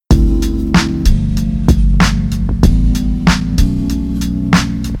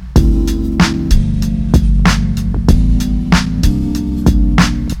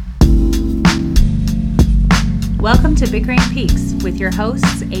to Bickering Peaks with your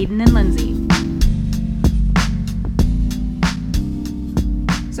hosts, Aiden and Lindsay.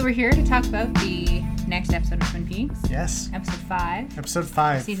 So we're here to talk about the next episode of Twin Peaks. Yes. Episode 5. Episode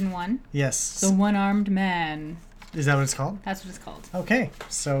 5. Season 1. Yes. The One-Armed Man. Is that what it's called? That's what it's called. Okay.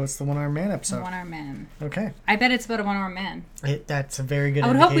 So it's the One-Armed Man episode. The One-Armed Man. Okay. I bet it's about a one-armed man. That's a very good I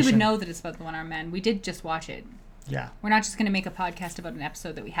would indication. hope we would know that it's about the One-Armed Man. We did just watch it. Yeah. We're not just going to make a podcast about an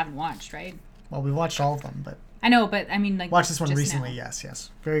episode that we haven't watched, right? Well, we watched all of them, but... I know, but I mean, like... Watched this one just recently, now.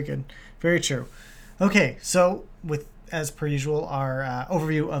 yes. Very good. Very true. Okay, so with, as per usual, our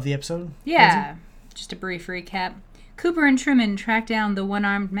overview of the episode. Yeah. Just a brief recap. Cooper and Truman track down the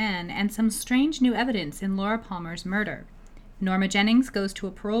one-armed man and some strange new evidence in Laura Palmer's murder. Norma Jennings goes to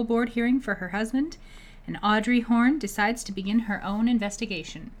a parole board hearing for her husband, and Audrey Horne decides to begin her own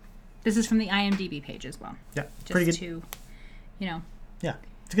investigation. This is from the IMDb page as well. Yeah, just pretty good. To, you know... Yeah,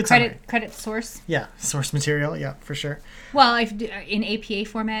 it's a good summary. Credit source. Yeah, source material, yeah, for sure. Well, in APA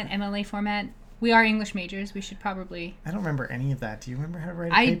format, MLA format, we are English majors. We should probably... I don't remember any of that. Do you remember how to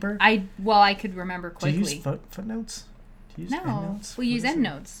write a paper? I could remember quickly. Do you use footnotes? Do you use endnotes? We use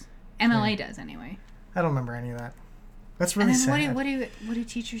endnotes. MLA does anyway. I don't remember any of that. That's really sad. What do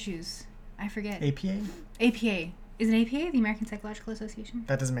teachers use? I forget. APA? APA. Is it APA, the American Psychological Association?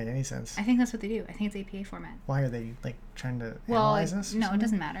 That doesn't make any sense. I think that's what they do. I think it's APA format. Why are they trying to analyze us? No, it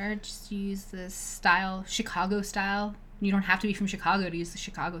doesn't matter. Just use the style, Chicago style. You don't have to be from Chicago to use the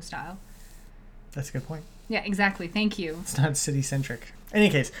Chicago style. That's a good point. Yeah, exactly. Thank you. It's not city-centric. In any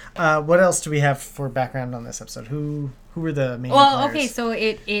case, what else do we have for background on this episode? Who were the main players? Okay, so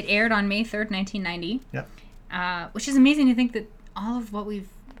it aired on May 3rd, 1990. Yep. Which is amazing to think that all of what we've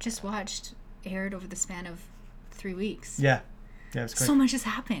just watched aired over the span of 3 weeks. Yeah, it's quick. So much has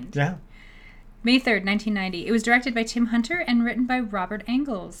happened. Yeah. May 3rd, 1990. It was directed by Tim Hunter and written by Robert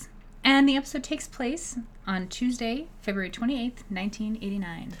Engels. And the episode takes place on Tuesday, February 28th,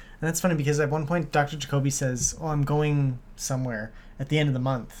 1989. And that's funny because at one point Dr. Jacoby says, I'm going somewhere at the end of the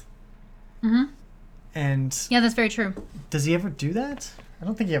month. Mm-hmm. And... Yeah, that's very true. Does he ever do that? I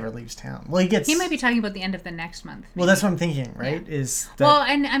don't think he ever leaves town. Well, He might be talking about the end of the next month. Maybe. Well, that's what I'm thinking, right? Yeah. Is that... Well,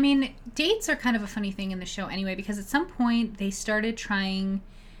 and I mean, dates are kind of a funny thing in the show anyway, because at some point they started trying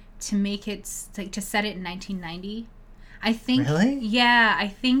to make it, to set it in 1990. I think... Really? Yeah, I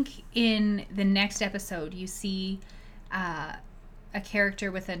think in the next episode you see a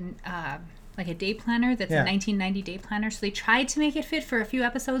character with a day planner that's a 1990 day planner. So they tried to make it fit for a few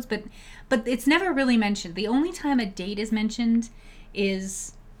episodes, but it's never really mentioned. The only time a date is mentioned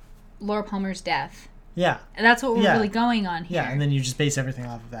is Laura Palmer's death. Yeah. And that's what we're really going on here. Yeah, and then you just base everything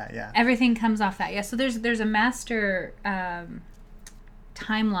off of that, yeah. Everything comes off that, yeah. So there's a master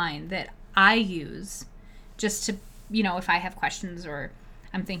timeline that I use just to, if I have questions or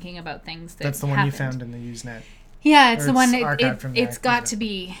I'm thinking about things that That's the one happened. you found in the Usenet. Yeah, it's the one it's got Usenet. to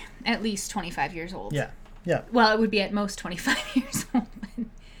be at least 25 years old. Yeah. Well, it would be at most 25 years old.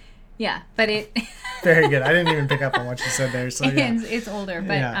 Yeah, but it... Very good. I didn't even pick up on what you said there, so yeah. It's older,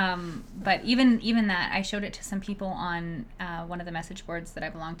 but but even that, I showed it to some people on one of the message boards that I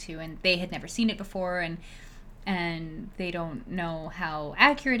belong to, and they had never seen it before, and they don't know how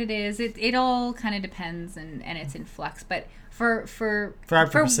accurate it is. It all kind of depends, and it's in flux, but for our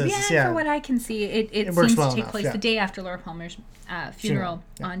purposes, for what I can see, it works seems well to take enough, place yeah. the day after Laura Palmer's funeral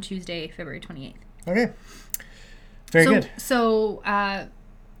Yeah. on Tuesday, February 28th. Okay. Very good. So,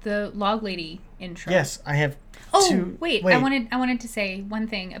 the log lady intro. Yes, I have two... Wait. I wanted to say one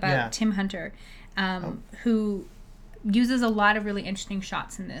thing about Tim Hunter, who uses a lot of really interesting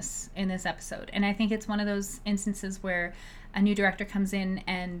shots in this episode. And I think it's one of those instances where a new director comes in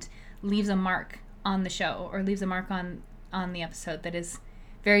and leaves a mark on the show, or leaves a mark on the episode that is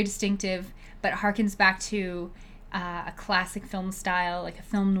very distinctive, but harkens back to a classic film style, like a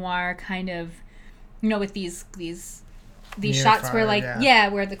film noir kind of, with these shots far,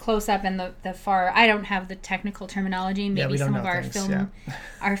 where where the close up and the far, I don't have the technical terminology. Maybe some of our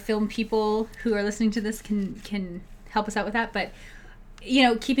our film people who are listening to this can help us out with that. But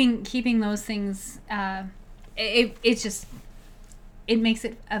keeping those things, it's just, it makes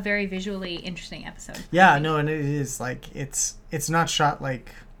it a very visually interesting episode. Yeah, no, and it is it's not shot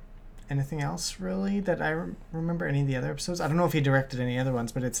like anything else really that I remember any of the other episodes. I don't know if he directed any other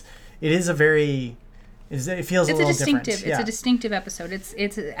ones, but it is a very... It feels a little different. It's a distinctive episode.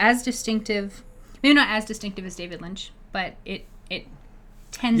 It's as distinctive, maybe not as distinctive as David Lynch, but it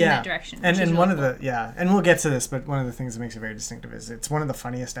tends in that direction. And one of the and we'll get to this, but one of the things that makes it very distinctive is it's one of the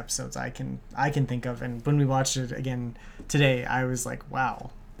funniest episodes I can think of. And when we watched it again today, I was like,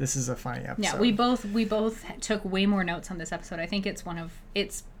 wow, this is a funny episode. Yeah, we both took way more notes on this episode. I think it's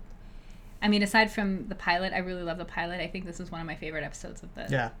I mean, aside from the pilot, I really love the pilot. I think this is one of my favorite episodes of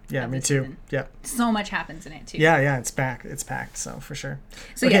the me too. Season. Yeah. So much happens in it too. Yeah, it's packed, so for sure.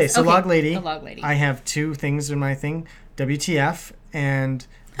 So okay, so Log Lady. The Log Lady. I have two things in my thing. WTF and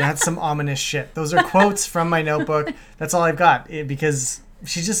that's some ominous shit. Those are quotes from my notebook. That's all I've got because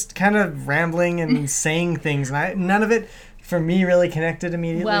she's just kind of rambling and saying things, and none of it for me really connected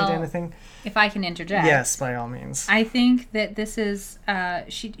immediately to anything. If I can interject. Yes, by all means. I think that this is,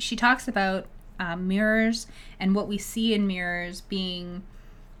 she talks about mirrors and what we see in mirrors being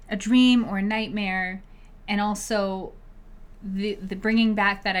a dream or a nightmare, and also the bringing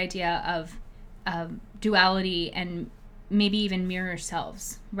back that idea of duality and maybe even mirror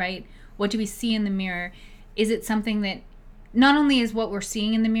selves, right? What do we see in the mirror? Is it something that not only is what we're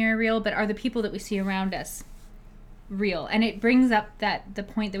seeing in the mirror real, but are the people that we see around us real? And it brings up the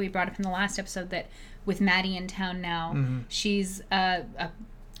point that we brought up in the last episode, that with Maddy in town now, she's a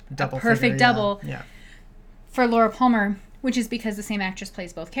perfect double for Laura Palmer, which is because the same actress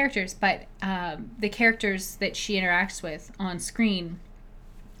plays both characters, but the characters that she interacts with on screen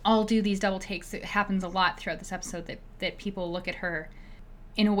all do these double takes. It happens a lot throughout this episode that people look at her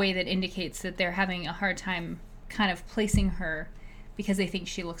in a way that indicates that they're having a hard time kind of placing her because they think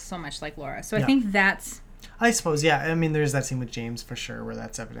she looks so much like Laura. So I think that's... I suppose, yeah. I mean, there's that scene with James for sure where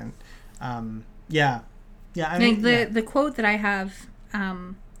that's evident. Yeah. I mean, the quote that I have,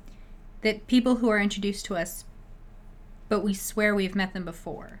 that people who are introduced to us, but we swear we've met them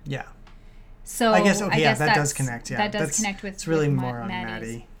before. Yeah. So I guess that does connect. Yeah, that does connect with. It's really with more on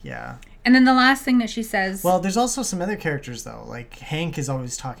Maddy. Yeah. And then the last thing that she says. Well, there's also some other characters though. Like Hank is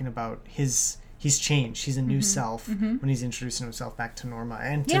always talking about he's changed. He's a new self when he's introducing himself back to Norma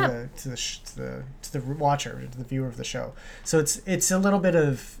and to the watcher, to the viewer of the show. So it's a little bit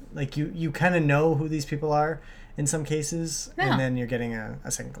of like you kind of know who these people are in some cases, and then you're getting a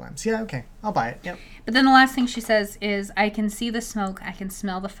second glimpse. Yeah, okay, I'll buy it. Yep. But then the last thing she says is, "I can see the smoke. I can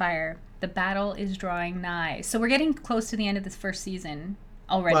smell the fire. The battle is drawing nigh." So we're getting close to the end of this first season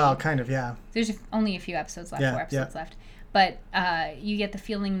already. Well, kind of, yeah. There's only a few episodes left, 4 episodes left. But you get the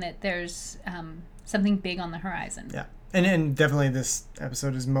feeling that there's something big on the horizon. Yeah. And definitely this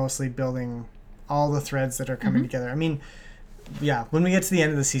episode is mostly building all the threads that are coming together. I mean, yeah, when we get to the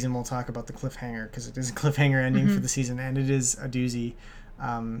end of the season, we'll talk about the cliffhanger, because it is a cliffhanger ending for the season, and it is a doozy.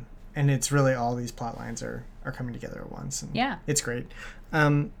 And it's really all these plot lines are coming together at once. And it's great.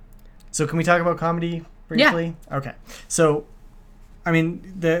 So can we talk about comedy briefly? Yeah. Okay. So, I mean,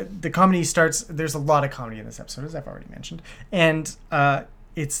 the comedy starts... There's a lot of comedy in this episode, as I've already mentioned. And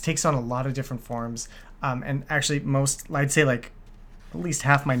it takes on a lot of different forms. And actually, I'd say like at least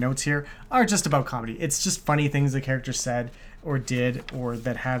half my notes here are just about comedy. It's just funny things the characters said or did or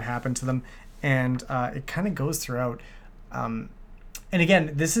that had happened to them. And it kind of goes throughout. And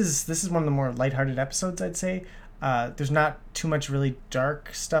again, this is one of the more lighthearted episodes, I'd say. There's not too much really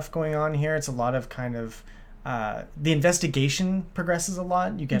dark stuff going on here. It's a lot of kind of... the investigation progresses a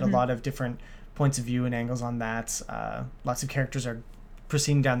lot. You get a lot of different points of view and angles on that. Lots of characters are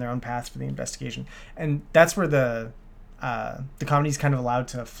proceeding down their own paths for the investigation. And that's where the comedy's kind of allowed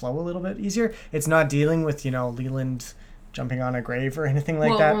to flow a little bit easier. It's not dealing with, Leland jumping on a grave or anything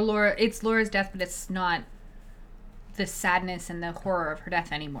like that. Or it's Laura's death, but it's not the sadness and the horror of her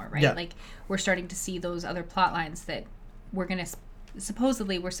death anymore, right? Yeah. Like, we're starting to see those other plot lines that we're supposed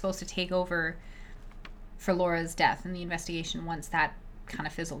to take over for Laura's death and the investigation once that kind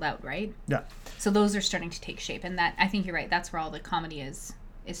of fizzled out, right? Yeah. So those are starting to take shape, and that, I think you're right, that's where all the comedy is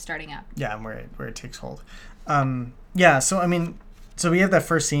starting up. Yeah, and where it takes hold. So I mean, so we have that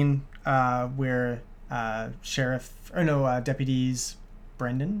first scene where deputies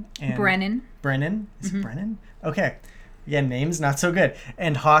Brennan. Is it Brennan? Okay. Again, names not so good.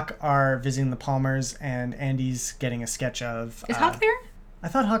 And Hawk are visiting the Palmers, and Andy's getting a sketch of... Is Hawk there? I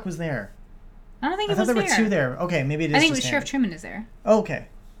thought Hawk was there. I don't think he was there. I thought there were two there. Okay, maybe it is. I think Sheriff Truman is there. Oh, okay.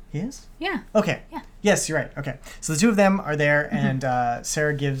 He is? Yeah. Okay. Yeah. Yes, you're right. Okay. So the two of them are there, and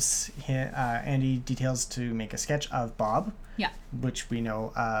Sarah gives Andy details to make a sketch of Bob. Yeah. Which we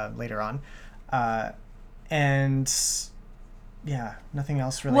know later on. And... yeah, nothing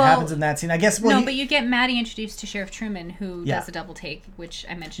else really happens in that scene. I guess. Well, but you get Maddy introduced to Sheriff Truman, who does a double take, which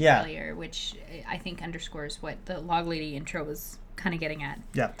I mentioned earlier, which I think underscores what the Log Lady intro was kind of getting at.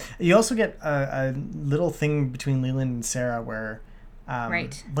 Yeah, you also get a little thing between Leland and Sarah where.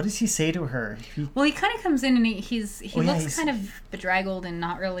 Right. What does he say to her? He kind of comes in and he looks kind of bedraggled and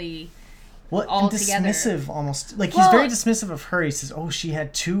not really. All dismissive almost. Like, he's very dismissive of her. He says, she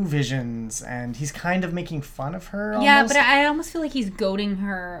had two visions, and he's kind of making fun of her almost. Yeah, but I almost feel like he's goading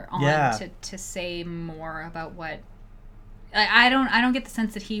her on to say more about what... I don't get the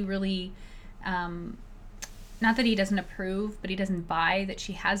sense that he really not that he doesn't approve, but he doesn't buy that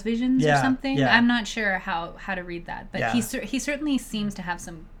she has visions or something. Yeah. I'm not sure how to read that, but he certainly seems to have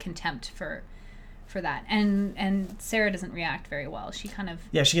some contempt for that. And Sarah doesn't react very well. She kind of...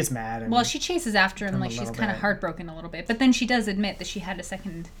 Yeah, she gets mad. Well, she chases after him like she's kind of heartbroken a little bit. But then she does admit that she had a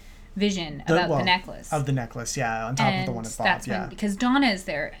second vision about the necklace. Of the necklace, yeah, on top of the one at Bob, because Donna is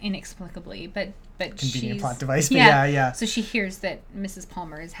there inexplicably, but convenient plot device, but yeah. So she hears that Mrs.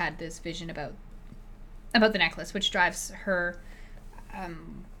 Palmer has had this vision about the necklace, which drives her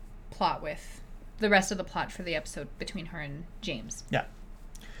plot with the rest of the plot for the episode between her and James. Yeah.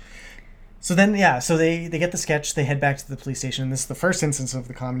 So then, so they get the sketch, they head back to the police station, and this is the first instance of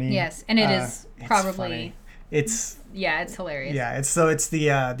the comedy. Yes, and it is probably... Funny. It's hilarious. Yeah, it's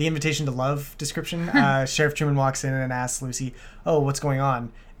the invitation to love description. Sheriff Truman walks in and asks Lucy, "Oh, what's going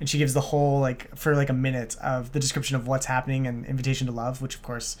on?" And she gives the whole for a minute of the description of what's happening and invitation to love, which of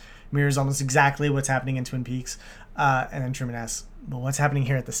course mirrors almost exactly what's happening in Twin Peaks. And then Truman asks, "Well, what's happening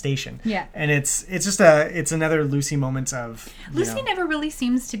here at the station?" Yeah, and it's another Lucy moment of Lucy never really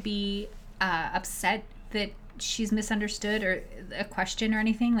seems to be upset that she's misunderstood or a question or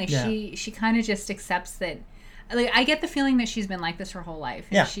anything. She kind of just accepts that. I get the feeling that she's been like this her whole life.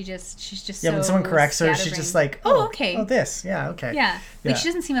 And she's just when someone corrects her, she's just like, oh, okay. Oh, this. Yeah, okay. Yeah. She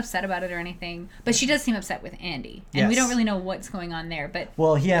doesn't seem upset about it or anything. But she does seem upset with Andy. And we don't really know what's going on there. But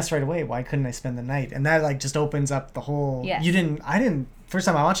well, he asked right away, why couldn't I spend the night? And that just opens up the whole... Yes. I didn't... First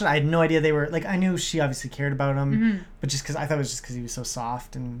time I watched it, I had no idea they were... I knew she obviously cared about him. But just because... I thought it was just because he was so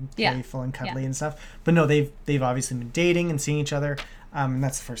soft and playful and cuddly and stuff. But no, they've obviously been dating and seeing each other. And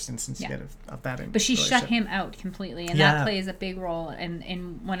that's the first instance you get of that. But she shut him out completely, and that plays a big role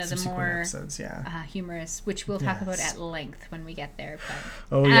in one of the more episodes, humorous, which we'll talk about at length when we get there.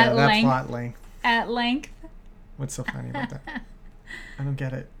 But that plot length. At length. What's so funny about that? I don't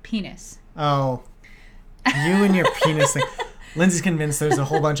get it. Penis. Oh, you and your penis thing. Lindsay's convinced there's a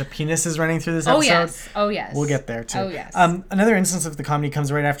whole bunch of penises running through this episode. Oh, yes. We'll get there, too. Oh, yes. Another instance of the comedy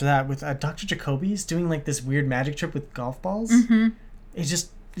comes right after that with Dr. Jacoby's doing, this weird magic trip with golf balls. Mm-hmm. It's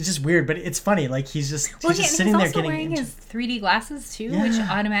just weird, but it's funny. He's just sitting there getting... wearing his 3D glasses, too, which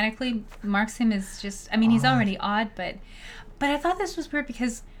automatically marks him as just... I mean, he's already odd, but I thought this was weird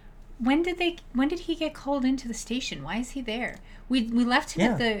because... When did he get called into the station? Why is he there? We left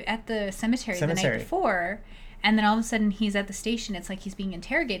him at the cemetery the night before... And then all of a sudden he's at the station. It's like he's being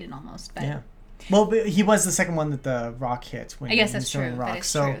interrogated almost. But well, but he was the second one that the rock hit. When I guess that's true.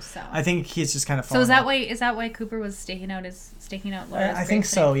 So I think he's just kind of. So is that why Cooper was staking out Laura's I think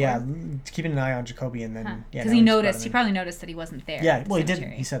so. Yeah, keeping an eye on Jacoby and then because he probably noticed that he wasn't there. Yeah, well, he did.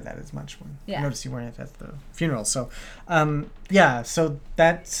 He said that as much when I noticed you weren't at the funeral. So, so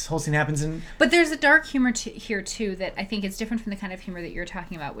that whole scene happens But there's a dark humor here too that I think is different from the kind of humor that you're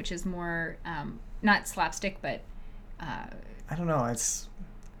talking about, which is more. Not slapstick, but... I don't know. It's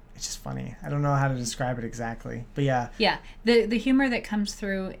just funny. I don't know how to describe it exactly. But yeah. Yeah. The humor that comes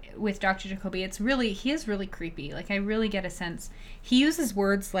through with Dr. Jacoby, he is really creepy. I really get a sense. He uses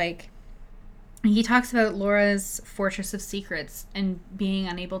words he talks about Laura's fortress of secrets and being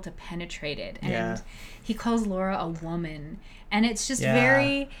unable to penetrate it. And he calls Laura a woman. And it's just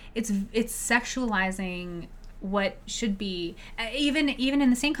very... It's sexualizing... what should be even in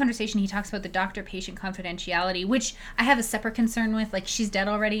the same conversation he talks about the doctor-patient confidentiality, which I have a separate concern with. She's dead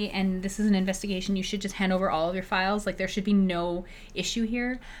already and this is an investigation. You should just hand over all of your files. There should be no issue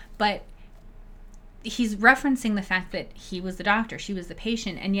here. But he's referencing the fact that he was the doctor, she was the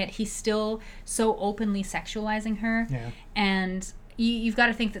patient, and yet he's still so openly sexualizing her. And you've got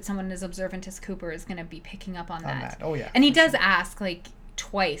to think that someone as observant as Cooper is going to be picking up on that. Oh yeah. And he does ask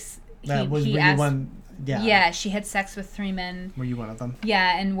twice. He asked, she had sex with 3 men. Were you one of them?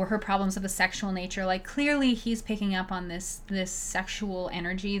 Yeah, and were her problems of a sexual nature? Clearly he's picking up on this sexual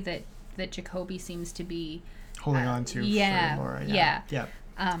energy that Jacoby seems to be holding on to for Laura.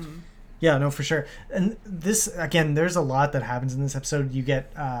 Yeah. No, for sure. And this, again, there's a lot that happens in this episode. You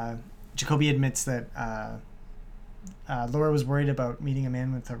get Jacoby admits that Laura was worried about meeting a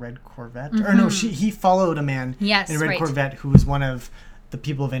man with a red Corvette. Mm-hmm. Or no, he followed a man in a red Corvette who was one of the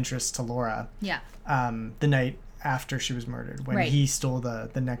people of interest to Laura. Yeah. The night after she was murdered, when he stole the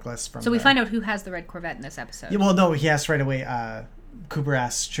necklace from. So we find out who has the red Corvette in this episode. Yeah, well, no, he asked right away. Cooper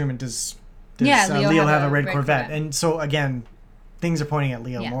asks Truman, "Does Leo have a red Corvette?" And so again, things are pointing at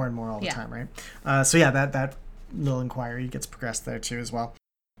Leo more and more all the time, right? So that little inquiry gets progressed there too as well.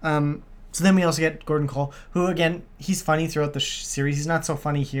 So then we also get Gordon Cole, who, again, he's funny throughout the series. He's not so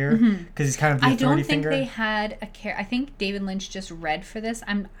funny here because he's kind of the authority figure. I don't think they had I think David Lynch just read for this.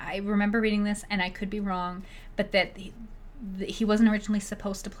 I remember reading this, and I could be wrong, but that he wasn't originally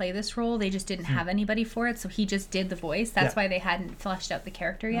supposed to play this role. They just didn't have anybody for it, so he just did the voice. That's why they hadn't fleshed out the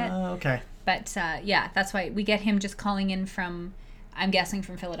character yet. Okay. But yeah, that's why we get him just calling in from, I'm guessing,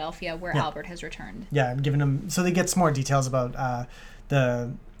 from Philadelphia, where Albert has returned. Yeah, and giving him, so they get some more details about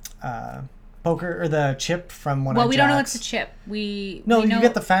the poker or the chip from one. Well, we don't know it's a chip. You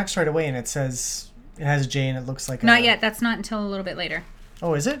get the facts right away, and it says it has a J, and it looks like not yet. That's not until a little bit later.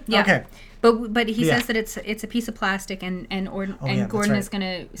 Oh, is it? Yeah. Okay. But he says that it's a piece of plastic, and Gordon is going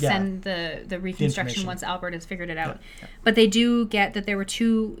to send the reconstruction once Albert has figured it out. Yeah. But they do get that there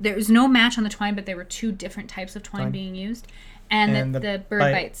was no match on the twine, but there were two different types of twine being used. And that the bird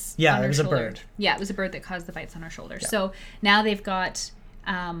bites on her shoulder. Yeah, it was a bird. Yeah, it was a bird that caused the bites on her shoulder. Yeah. So now they've got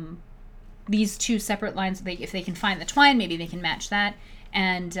these two separate lines. If they can find the twine, maybe they can match that.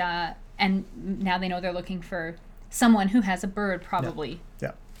 And now they know they're looking for someone who has a bird, probably.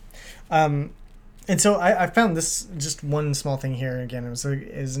 Yeah. And so I found this, just one small thing here again. Is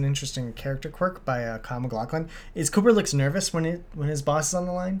an interesting character quirk by Kyle MacLachlan. Is Cooper looks nervous when his boss is on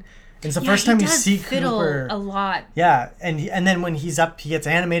the line. It's the first time you see Cooper a lot. Yeah, and then when he's up, he gets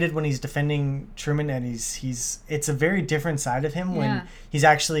animated when he's defending Truman, and it's a very different side of him when he's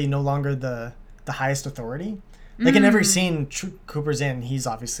actually no longer the highest authority. Like in every scene Cooper's in, he's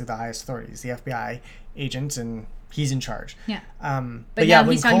obviously the highest authority. He's the FBI agent, and he's in charge. Yeah. But now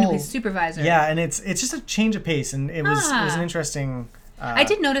he's talking to his supervisor. Yeah, and it's just a change of pace, and it was an interesting. I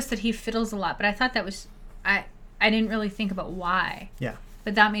did notice that he fiddles a lot, but I thought that was I didn't really think about why. Yeah.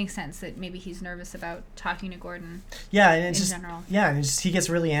 But that makes sense that maybe he's nervous about talking to Gordon. Yeah, and it's in just general. Yeah, and he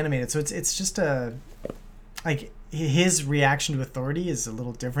gets really animated. So it's just like his reaction to authority is a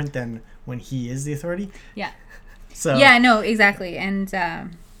little different than when he is the authority. Yeah. So yeah, no, exactly, and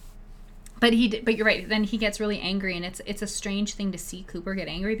but you're right. Then he gets really angry, and it's a strange thing to see Cooper get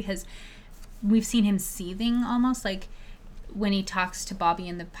angry because we've seen him seething almost, like when he talks to Bobby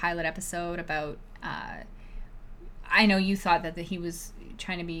in the pilot episode about. I know you thought that he was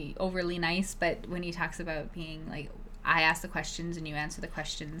trying to be overly nice, but when he talks about being like, I ask the questions and you answer the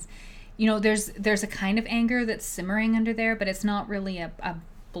questions, there's a kind of anger that's simmering under there, but it's not really a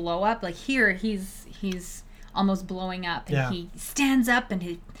blow up. Like here, he's almost blowing up, and he stands up and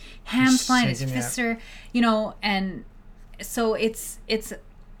his hands fly and his fists are, and so it's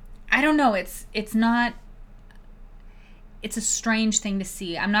I don't know, it's not. It's a strange thing to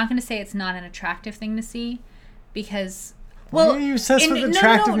see. I'm not going to say it's not an attractive thing to see. Because, well, why are you obsessed with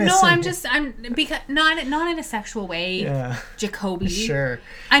attractiveness? No, I'm because not in a sexual way, Jacoby. Sure.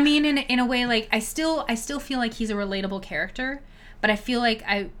 I mean, in a way, like I still feel like he's a relatable character, but I feel like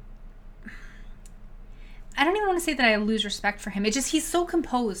I don't even want to say that I lose respect for him. It just he's so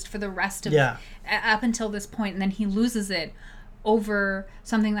composed for the rest of up until this point, and then he loses it over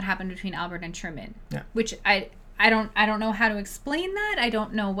something that happened between Albert and Truman. Yeah. Which I don't know how to explain that. I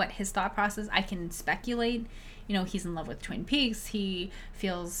don't know what his thought process. I can speculate. He's in love with Twin Peaks. He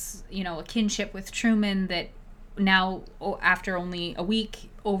feels, a kinship with Truman that now, after only a week,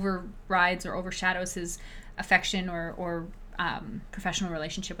 overrides or overshadows his affection or professional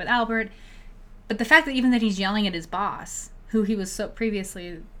relationship with Albert. But the fact that even that he's yelling at his boss, who he was so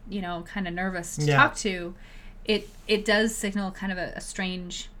previously, kind of nervous to talk to, it does signal kind of a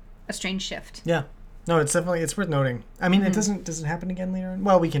strange shift. Yeah. No, it's worth noting. I mean, it doesn't happen again later on.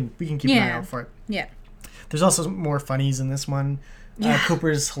 Well, we can keep an eye out for it. Yeah. There's also more funnies in this one.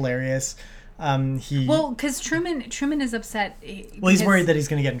 Cooper's hilarious. Because Truman is upset. He's worried that he's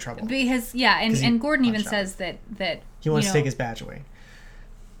going to get in trouble. Because and Gordon even says that he wants to take his badge away.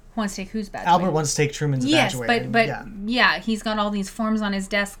 Wants to take whose badge? Albert wants to take Truman's badge away. But he's got all these forms on his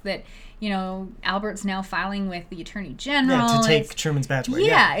desk that Albert's now filing with the Attorney General. Yeah, to take Truman's badge away.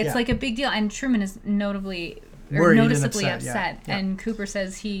 It's like a big deal, and Truman is noticeably upset. Yeah. And Cooper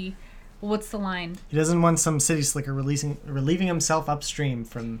says what's the line? He doesn't want some city slicker relieving himself upstream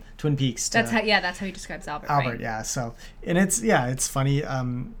from Twin Peaks. That's how he describes Albert. Right? Yeah. So, and it's funny.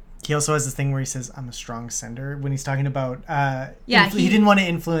 He also has this thing where he says, "I'm a strong sender" when he's talking about. He didn't want to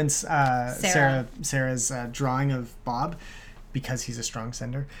influence Sarah's drawing of Bob because he's a strong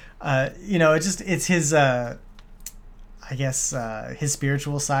sender. It's his. I guess his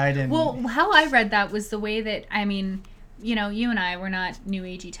spiritual side and. Well, how I read that was the way that you and I were not new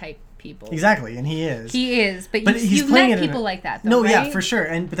agey type people. Exactly, and he is. He is, but you've met people like that, though, no, right? yeah, for sure.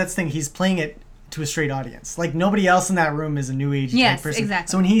 But that's the thing. He's playing it to a straight audience. Like, nobody else in that room is a new age type person. Exactly.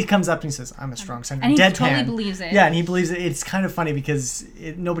 So when he comes up and he says, "I'm a strong sender," and he deadpan, totally believes it. Yeah, and he believes it. It's kind of funny because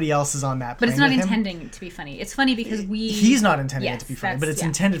nobody else is on that. But it's not intending to be funny. It's funny because he's not intending it to be funny, but it's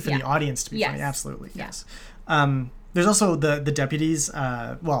intended for the audience to be funny. Absolutely, yes. There's also the deputies.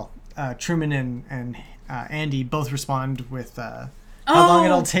 Truman and Andy both respond with how long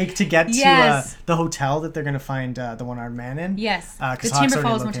it'll take to get to the hotel that they're going to find the one-armed man in. Yes, the Timber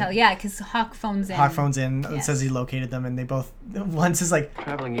Falls Motel. Yeah, because Hawk phones in. It says he located them, and they both... Once is like...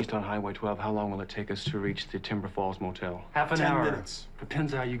 Traveling east on Highway 12, how long will it take us to reach the Timber Falls Motel? Half an 10 hour. minutes.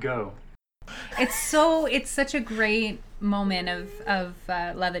 Depends how you go. It's such a great moment of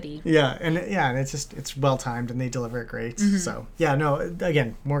levity. Yeah, and it's well timed, and they deliver it great. Mm-hmm. So yeah, no,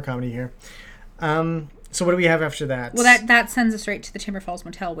 again, more comedy here. So what do we have after that? Well, that sends us right to the Timber Falls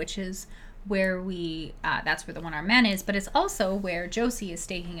Motel, which is where that's where the one-armed man is, but it's also where Josie is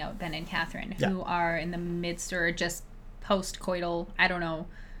staking out Ben and Catherine, who are in the midst or just post-coital. I don't know.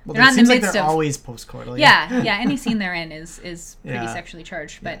 Well, they're not in the midst of always post-coital. Yeah. Any scene they're in is pretty sexually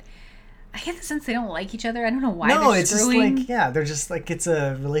charged, but. I get the sense they don't like each other. I don't know why they're screwing. No, it's just like, they're just like, it's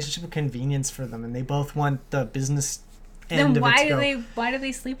a relationship of convenience for them, and they both want the business end of it to go. Why do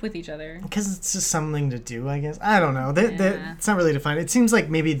they sleep with each other? Because it's just something to do, I guess. I don't know. It's not really defined. It seems like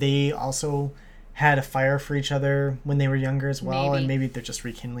maybe they also had a fire for each other when they were younger as well, and maybe they're just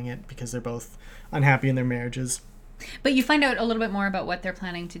rekindling it because they're both unhappy in their marriages. But you find out a little bit more about what they're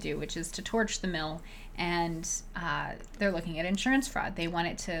planning to do, which is to torch the mill, and they're looking at insurance fraud. They want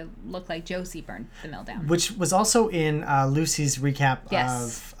it to look like Josie burned the mill down. Which was also in Lucy's recap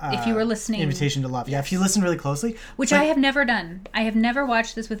of if you were listening, Invitation to Love. Yeah, if you listen really closely. Which I have never done. I have never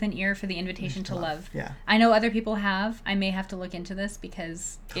watched this with an ear for the Invitation to Love. Yeah. I know other people have. I may have to look into this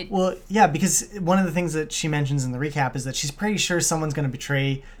because it... Well, yeah, because one of the things that she mentions in the recap is that she's pretty sure someone's going to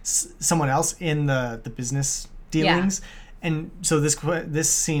betray someone else in the business dealings. Yeah. And so this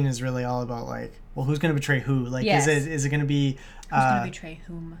scene is really all about like, well, who's going to betray who? Like, is it going to be... who's going to betray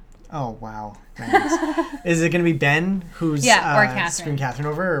whom? Oh, wow. Is it going to be Ben who's or Catherine. screwing Catherine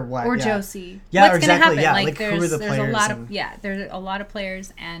over or what? Or Josie. Yeah, what's exactly. Gonna happen? Yeah, like who are the players? There's a lot of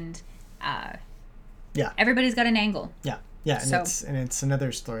players and everybody's got an angle. Yeah. Yeah, and it's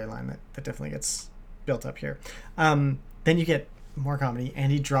another storyline that definitely gets built up here. Then you get more comedy.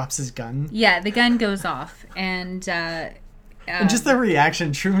 Andy drops his gun. Yeah, the gun goes off, and just the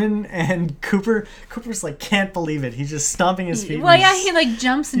reaction, Truman and Cooper's like can't believe it. He's just stomping his feet. Well, yeah, he like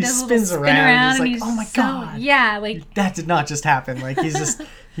jumps and does a little spin around, and he's like, oh my god, yeah, like that did not just happen. Like he's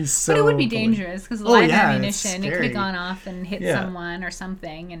so. But it would be dangerous because live ammunition. It could have gone off and hit someone or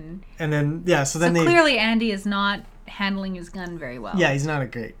something, and then clearly Andy is not handling his gun very well. Yeah, he's not a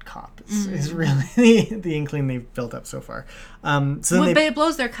great cop. It's really the inkling they've built up so far. But it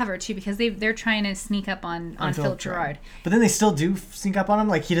blows their cover too because they're trying to sneak up on Philip Gerard. But then they still do sneak up on him.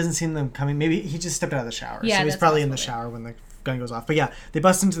 Like he doesn't see them coming. Maybe he just stepped out of the shower. Yeah, so he's probably in the shower when the gun goes off. But yeah, they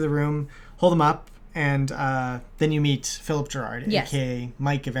bust into the room, hold him up, and then you meet Philip Gerard, aka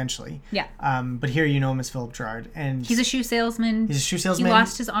Mike, eventually. Yeah. But here you know him as Philip Gerard, and he's a shoe salesman. He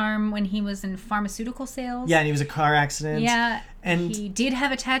lost his arm when he was in pharmaceutical sales. Yeah, and he was a car accident. Yeah, and he did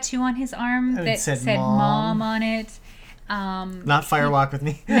have a tattoo on his arm that said "Mom" on it. Not Firewalk with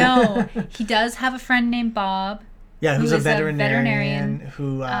Me. No, he does have a friend named Bob. Yeah, who's a veterinarian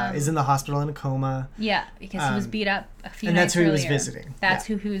who is in the hospital in a coma. Yeah, because he was beat up a few nights earlier. And that's who he was visiting. That's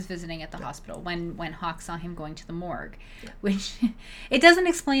who he was visiting at the hospital when Hawk saw him going to the morgue. Yeah. Which, it doesn't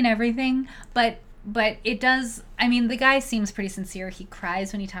explain everything, but it does. I mean, the guy seems pretty sincere. He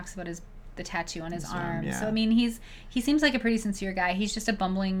cries when he talks about the tattoo on his arm. Yeah. So, I mean, he seems like a pretty sincere guy. He's just a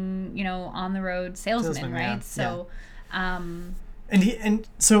bumbling, on-the-road salesman, right? Yeah. So, And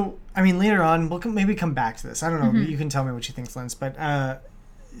so, I mean, later on, we'll maybe come back to this. I don't know. Mm-hmm. You can tell me what you think, Lens. But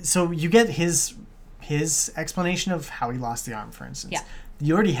so you get his explanation of how he lost the arm, for instance. Yeah.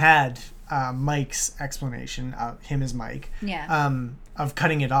 You already had Mike's explanation of him as Mike. Yeah. Of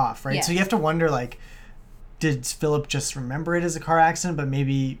cutting it off, right? Yeah. So you have to wonder, like, did Philip just remember it as a car accident, but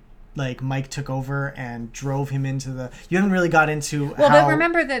maybe like Mike took over and drove him into the... You haven't really got into but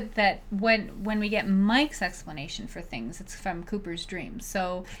remember that when we get Mike's explanation for things, it's from Cooper's dreams.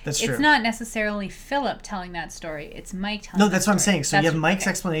 So it's not necessarily Philip telling that story. It's Mike telling No, that's what I'm saying. So you have Mike's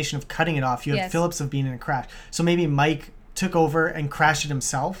explanation of cutting it off. You have Philip's of being in a crash. So maybe Mike took over and crashed it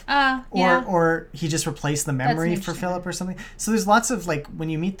himself. Or he just replaced the memory for Philip or something. So there's lots of, like, when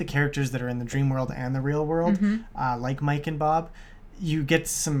you meet the characters that are in the dream world and the real world, like Mike and Bob, you get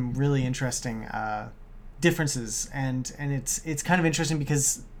some really interesting differences, and it's kind of interesting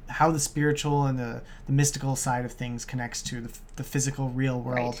because how the spiritual and the mystical side of things connects to the physical real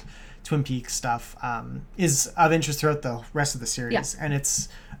world Twin Peaks stuff is of interest throughout the rest of the series. And it's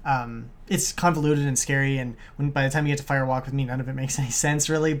convoluted and scary, and by the time you get to Firewalk with Me, none of it makes any sense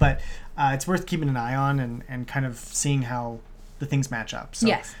really, but it's worth keeping an eye on and kind of seeing how the things match up. So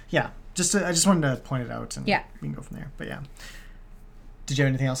I just wanted to point it out, and we can go from there. But yeah. Did you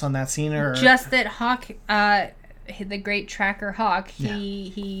have anything else on that scene? Or just that Hawk, the great tracker Hawk,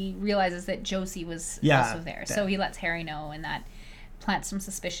 he realizes that Josie was also there. So he lets Harry know, and that plants some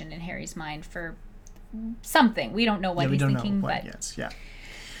suspicion in Harry's mind for something. We don't know what he's thinking, but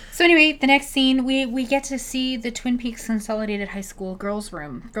So anyway, the next scene, we get to see the Twin Peaks Consolidated High School girls'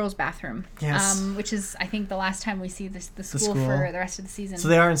 bathroom. Yes. Which is, I think, the last time we see the school for the rest of the season. So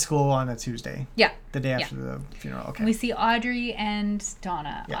they are in school on a Tuesday. Yeah. The day after the funeral. Okay. And we see Audrey and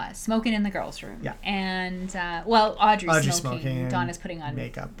Donna smoking in the girls' room. Yeah. And, Audrey's smoking. Donna's putting on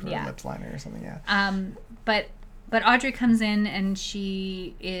makeup or lip liner or something, But Audrey comes in and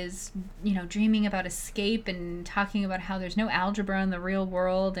she is, dreaming about escape and talking about how there's no algebra in the real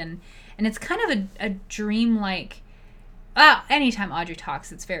world. And it's kind of a dream-like... anytime Audrey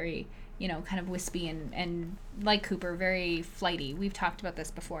talks, it's very, kind of wispy and like Cooper, very flighty. We've talked about this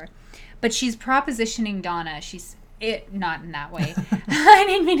before. But she's propositioning Donna. Not in that way. I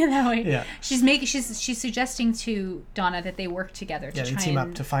didn't mean it that way. Yeah. She's suggesting to Donna that they work together to try team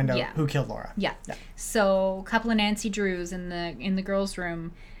up to find out who killed Laura. Yeah. So a couple of Nancy Drews in the girls'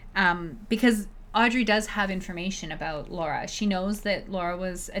 room, because Audrey does have information about Laura. She knows that Laura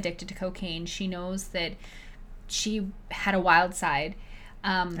was addicted to cocaine. She knows that she had a wild side,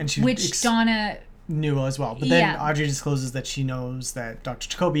 which Donna knew as well. But then Audrey discloses that she knows that Dr.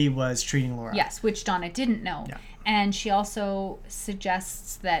 Jacoby was treating Laura. Yes, which Donna didn't know. Yeah. And she also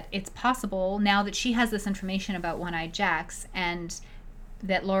suggests that it's possible, now that she has this information about One-Eyed Jacks, and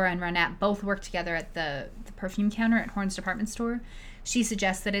that Laura and Ronette both work together at the perfume counter at Horne's department store, she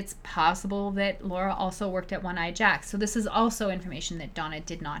suggests that it's possible that Laura also worked at One-Eyed Jacks. So this is also information that Donna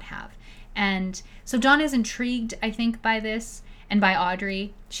did not have. And so Donna's intrigued, I think, by this, and by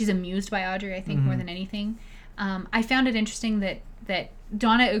Audrey. She's amused by Audrey, I think, more than anything. I found it interesting that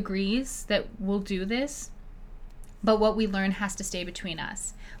Donna agrees that we'll do this, but what we learn has to stay between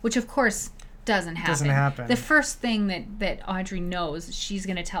us, which of course doesn't happen. The first thing that Audrey knows, she's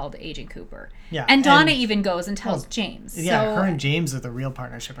going to tell to Agent Cooper. Yeah. And Donna even goes and tells James. Yeah, her and James are the real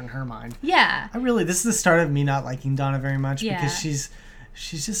partnership in her mind. Yeah. This is the start of me not liking Donna very much because she's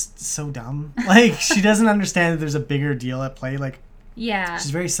just so dumb. Like, she doesn't understand that there's a bigger deal at play. Like,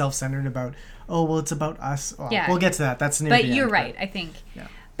 she's very self-centered about, it's about us. Well, we'll get to that. That's near the end. But you're right, I think. Yeah.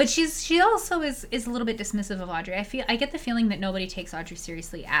 But she also is a little bit dismissive of Audrey. I get the feeling that nobody takes Audrey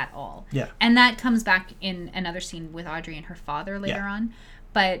seriously at all. Yeah. And that comes back in another scene with Audrey and her father later on.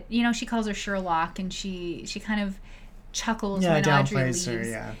 But, she calls her Sherlock, and she kind of chuckles when Audrey leaves.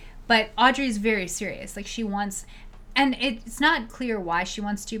 Her, But Audrey's very serious. Like, she wants... And it's not clear why she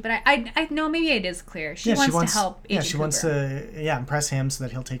wants to, but I know maybe it is clear. She wants to help Agent she wants to impress him so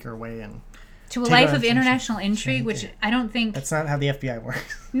that he'll take her away and to a life of international intrigue, which I don't think... That's not how the FBI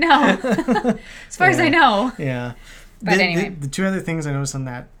works. No. As far as I know. Yeah. But anyway. The two other things I noticed on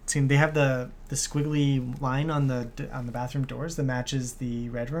that scene, they have the squiggly line on the bathroom doors that matches the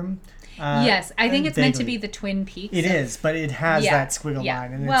red room. Yes, I think it's meant to be the Twin Peaks. It is, but it has that squiggle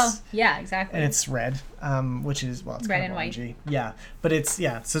line. And exactly. And it's red, which is, it's red kind of and orangey. white. Yeah, but it's, so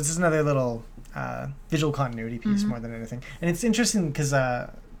it's just another little visual continuity piece more than anything. And it's interesting because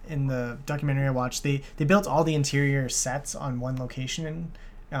in the documentary I watched, they built all the interior sets on one location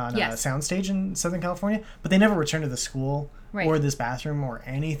on a soundstage in Southern California, but they never returned to the school or this bathroom or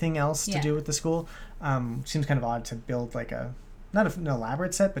anything else to do with the school. Seems kind of odd to build like not an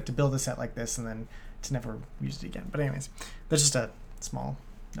elaborate set, but to build a set like this and then to never use it again. But anyways, that's just a small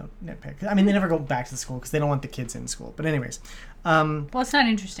nitpick. I mean, they never go back to the school because they don't want the kids in school. But anyways. Well, it's not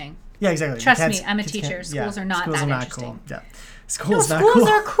interesting. Yeah, exactly. Trust me, I'm a teacher. Schools are not that interesting. Cool. Yeah. Schools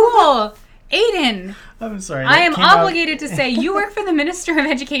are cool. Aiden. I'm sorry. I am obligated to say you work for the Minister of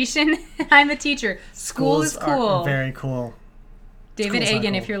Education. I'm a teacher. School is cool. Are very cool. David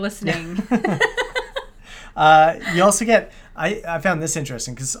Agan, if you're listening. You also get... I found this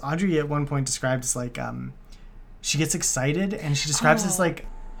interesting because Audrey at one point described as like... she gets excited and she describes it as like...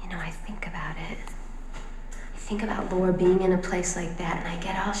 I think about it. I think about Laura being in a place like that and I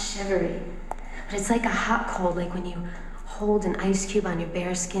get all shivery. But it's like a hot cold, like when you hold an ice cube on your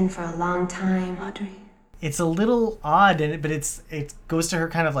bare skin for a long time. Audrey. It's a little odd, but it goes to her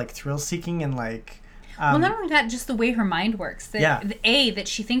kind of like thrill-seeking and like... well, not only that, just the way her mind works. That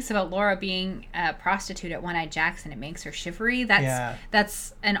she thinks about Laura being a prostitute at One-Eyed Jacks and it makes her shivery.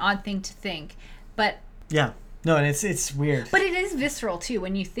 That's an odd thing to think. But... Yeah. No, and it's weird. But it is visceral, too,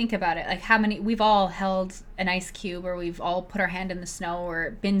 when you think about it. Like, we've all held an ice cube, or we've all put our hand in the snow,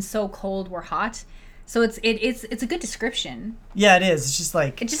 or been so cold we're hot. So it's a good description. Yeah, it is. It's just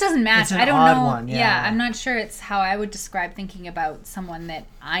like... It just doesn't match. It's an I don't odd know. One, yeah. I'm not sure it's how I would describe thinking about someone that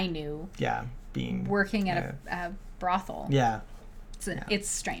I knew. Yeah, being... Working at a brothel. Yeah. It's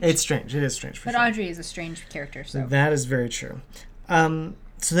strange. It's strange. It is strange for but sure. Audrey is a strange character. So that is very true.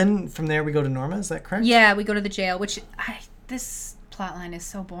 So then from there we go to Norma. Is that correct? Yeah, we go to the jail, which this plotline is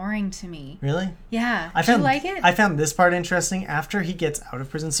so boring to me. Really? Yeah. Do you like it? I found this part interesting. After he gets out of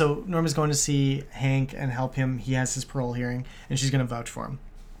prison, so Norma's going to see Hank and help him. He has his parole hearing, and she's going to vouch for him.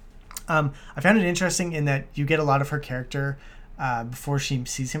 I found it interesting in that you get a lot of her character before she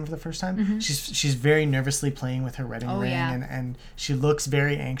sees him for the first time. Mm-hmm. She's very nervously playing with her wedding ring, and she looks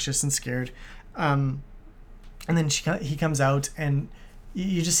very anxious and scared. And then he comes out, and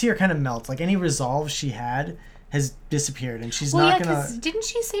you just see her kind of melt. Like any resolve she had has disappeared, and she's not gonna. Didn't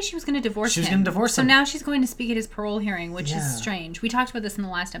she say she was going to divorce him? She was going to divorce him. So now she's going to speak at his parole hearing, which is strange. We talked about this in the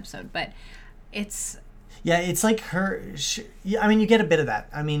last episode, but it's. Yeah, it's like her. I mean, you get a bit of that.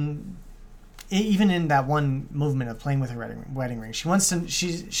 I mean, even in that one movement of playing with her wedding ring, she wants to.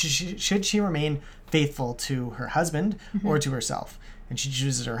 Should she remain faithful to her husband or to herself? And she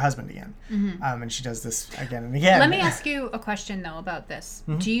chooses her husband again. Mm-hmm. And she does this again and again. Let me ask you a question though about this.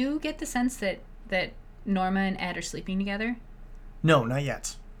 Mm-hmm. Do you get the sense that Norma and Ed are sleeping together? No, not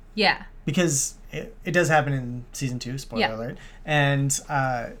yet. Yeah. Because it does happen in season 2. Spoiler alert. And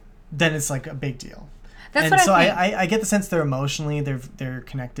then it's like a big deal. That's what I think. I get the sense they're emotionally they're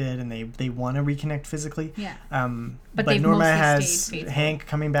connected and they want to reconnect physically. Yeah. But Norma has Hank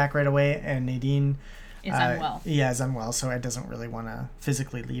coming back right away, and Nadine is unwell. Yeah, is unwell, so Ed doesn't really want to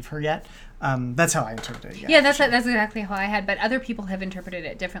physically leave her yet. That's how I interpreted it. Yeah, that's exactly how I had. But other people have interpreted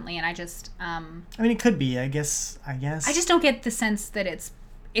it differently, and I just. I mean, it could be. I guess. I just don't get the sense that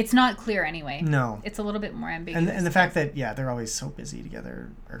it's not clear anyway. No. It's a little bit more ambiguous. And the fact that they're always so busy together,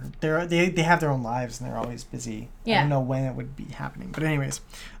 or they have their own lives and they're always busy. Yeah. I don't know when it would be happening, but anyways,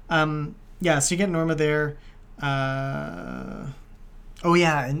 so you get Norma there. And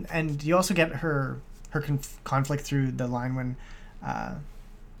you also get her conflict through the line when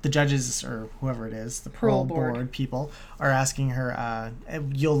the judges or whoever it is, the parole board people, are asking her,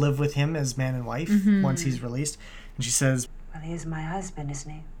 "You'll live with him as man and wife once he's released," and she says, "Well, he is my husband,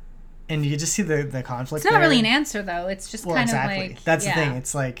 isn't he?" And you just see the conflict. It's not really an answer, though. It's just kind of like... That's the thing.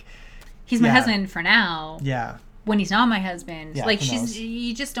 It's like... He's my husband for now. Yeah. When he's not my husband. Yeah, like,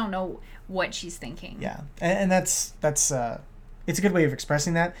 you just don't know what she's thinking. Yeah. And that's it's a good way of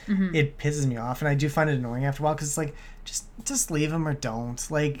expressing that. Mm-hmm. It pisses me off, and I do find it annoying after a while, because it's like, just leave him or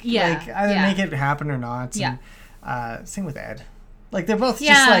don't. Like, either make it happen or not. Yeah. And, same with Ed. Like, they're both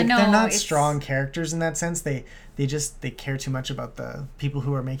they're not strong characters in that sense. They care too much about the people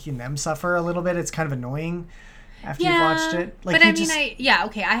who are making them suffer a little bit. It's kind of annoying after you've watched it. Like, but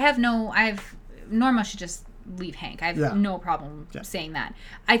I have Norma should just leave Hank. I have no problem saying that.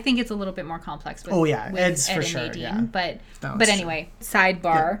 I think it's a little bit more complex with, with Ed's Ed for and sure. Nadine. Yeah. But anyway,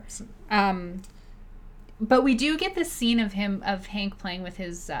 sidebar. Yeah. But we do get this scene of Hank playing with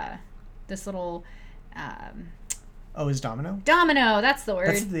his this little his domino? Domino, that's the word.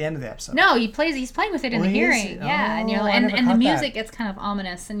 That's at the end of the episode. No, he's playing with it in the hearing. Yeah, and you're like, and the music gets kind of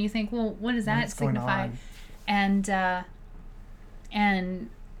ominous, and you think, well, what does that signify? And you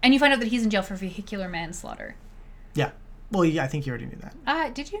find out that he's in jail for vehicular manslaughter. Yeah. Well, I think you already knew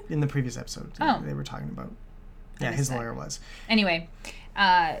that. Did you? In the previous episode, they were talking about. Yeah, his lawyer was. Anyway,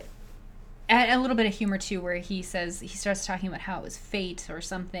 a little bit of humor too, where he starts talking about how it was fate or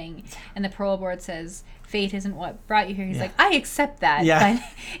something, and the parole board says fate isn't what brought you here. He's like, I accept that. Yeah.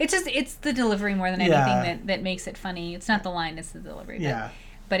 But it's the delivery more than anything that makes it funny. It's not the line, it's the delivery.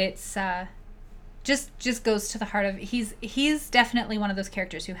 But it's just goes to the heart of he's definitely one of those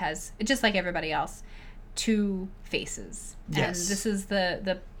characters who has, just like everybody else, two faces. Yes. And this is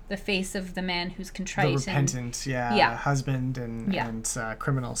the face of the man who's contrite, the repentant, husband and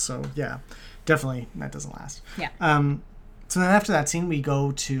criminal. So definitely that doesn't last. Yeah. So then after that scene, we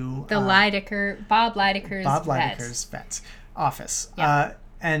go to the Bob Lydeker's vet office. Yeah.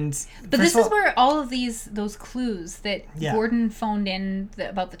 But this is where all of those clues that Gordon phoned in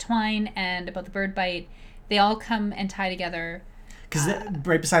about the twine and about the bird bite, they all come and tie together. Because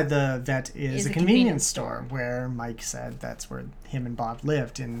right beside the vet is a convenience store where Mike said that's where him and Bob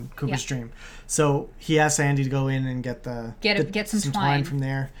lived in Cooper's dream. So he asks Andy to go in and get some twine from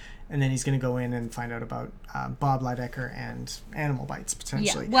there, and then he's going to go in and find out about Bob Lydecker and animal bites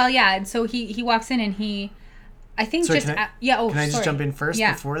potentially. Yeah. Well, yeah, and so he walks in and I think can I just jump in first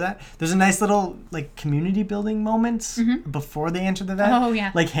before that? There's a nice little community building moment before they enter the vet. Oh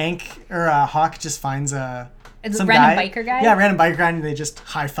yeah. Like Hawk just finds a some random biker guy? Yeah, random biker guy, and they just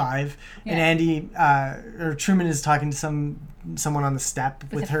high five. Yeah. And Andy or Truman is talking to someone on the step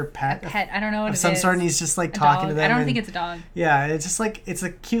with her pet. A pet. I don't know what it is. Of some sort, and he's just like A talking dog. to them. I don't think it's a dog. Yeah, it's just like it's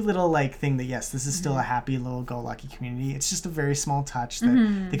a cute little like thing that yes, this is still a happy little go lucky community. It's just a very small touch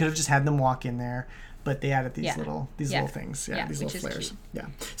that they could have just had them walk in there. But they added these little things, these little flares. Cute. Yeah.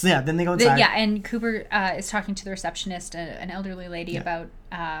 So yeah, then they go inside. And Cooper is talking to the receptionist, an elderly lady, about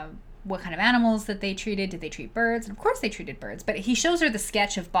what kind of animals that they treated. Did they treat birds? And of course they treated birds. But he shows her the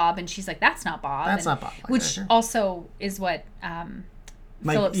sketch of Bob, and she's like, "That's not Bob." That's not Bob. Which also is what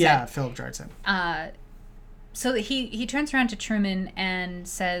Philip said. Yeah, Philip Jard said. So he turns around to Truman and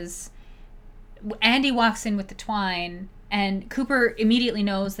says, Andy walks in with the twine. And Cooper immediately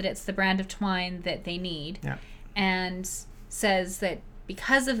knows that it's the brand of twine that they need, and says that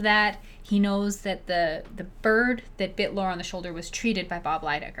because of that, he knows that the bird that bit Laura on the shoulder was treated by Bob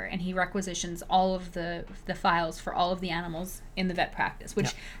Lydecker, and he requisitions all of the files for all of the animals in the vet practice,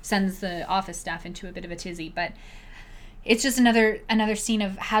 which sends the office staff into a bit of a tizzy. But it's just another scene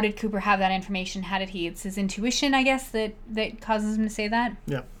of how did Cooper have that information? How did he? It's his intuition, I guess, that causes him to say that.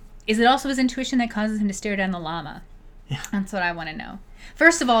 Yeah. Is it also his intuition that causes him to stare down the llama? Yeah. That's what I want to know.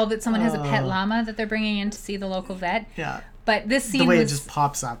 First of all, that someone has a pet llama that they're bringing in to see the local vet. Yeah. But this scene, the way it just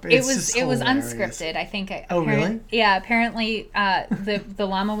pops up, it was unscripted. I think. Really? Yeah. Apparently, the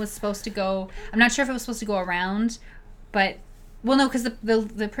llama was supposed to go. I'm not sure if it was supposed to go around, but no, because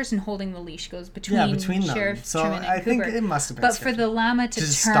the person holding the leash goes between Sheriff them. So Truman and I think Cooper. It must have been. But scripted. for the llama to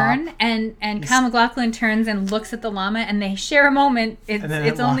stop. turn and Kyle MacLachlan turns and looks at the llama and they share a moment.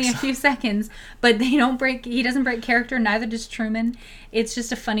 It's only a few seconds, but they don't break. He doesn't break character. Neither does Truman. It's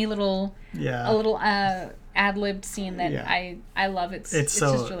just a funny little ad-libbed scene that I love. It's just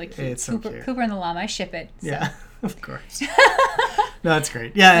really cute. It's so cute. Cooper and the llama, I ship it. So. Yeah, of course. No, that's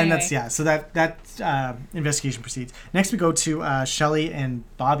great. Yeah, anyway. And that's So that investigation proceeds. Next, we go to Shelley and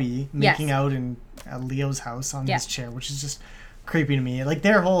Bobby making out in Leo's house on his chair, which is just creepy to me. Like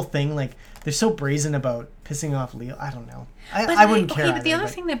their whole thing, like they're so brazen about pissing off Leo. I don't know. I wouldn't care. Okay, but the other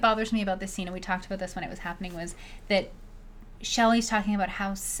thing that bothers me about this scene, and we talked about this when it was happening, was that Shelley's talking about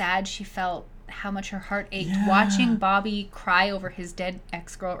how sad she felt, how much her heart ached watching Bobby cry over his dead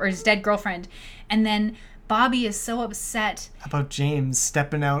his dead girlfriend, and then Bobby is so upset about James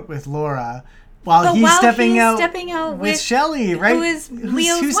stepping out with Laura while he's stepping out with Shelley, right? Who is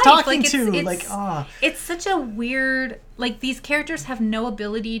Leo's who's wife. talking It's such a weird, like these characters have no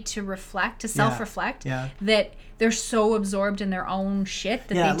ability to self-reflect, that they're so absorbed in their own shit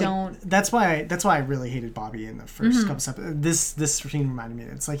that they don't. That's why I really hated Bobby in the first couple episodes. This scene reminded me.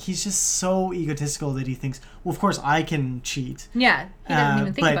 It's like he's just so egotistical that he thinks, well, of course I can cheat. Yeah, he doesn't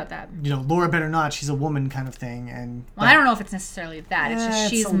even think about that. You know, Laura better not. She's a woman, kind of thing. And I don't know if it's necessarily that. It's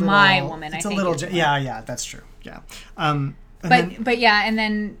just she's my woman. It's I a think little. Yeah, that's true. Yeah. And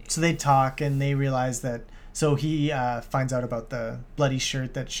then so they talk and they realize that. So he finds out about the bloody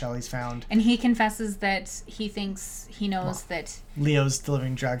shirt that Shelley's found. And he confesses that he thinks he knows that Leo's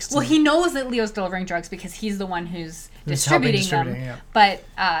delivering drugs. He knows that Leo's delivering drugs because he's the one who's distributing them. Yeah. But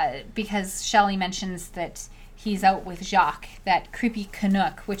because Shelley mentions that he's out with Jacques, that creepy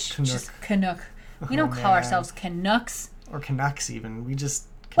Canuck, which just Canuck. We don't call ourselves Canucks. Or Canucks even. We just...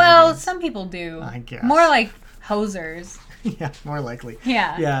 Well, some people do. I guess. More like hosers. Yeah, more likely.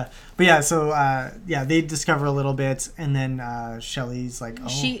 Yeah. Yeah. But yeah, so they discover a little bit and then Shelley's like, oh.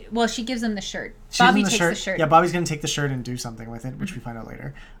 She gives him the shirt. Bobby takes the shirt. Yeah, Bobby's going to take the shirt and do something with it, which we find out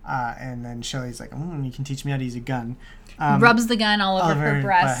later. And then Shelley's like, you can teach me how to use a gun. Rubs the gun all over her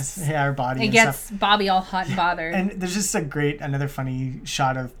breasts. Her body. It gets Bobby all hot and bothered. And there's just another funny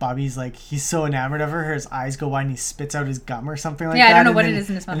shot of Bobby's like, he's so enamored of her, his eyes go wide and he spits out his gum or something like that. Yeah, I don't know what it is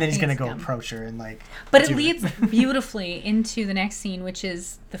in his mouth. And then he's going to go approach her and like... But it leads beautifully into the next scene, which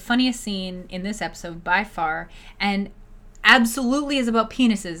is the funniest scene in this episode by far, and absolutely is about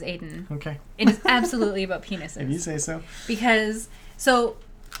penises, Aiden. Okay. It is absolutely about penises. If you say so. Because,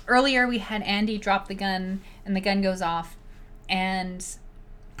 earlier we had Andy drop the gun, and the gun goes off, and...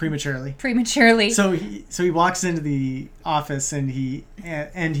 Prematurely. So he walks into the office, and he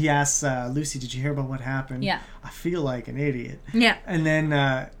asks Lucy, did you hear about what happened? Yeah. I feel like an idiot. Yeah. And then,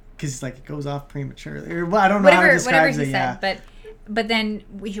 because he's like, it goes off prematurely. Or, I don't know how he describes it. Whatever he said, But then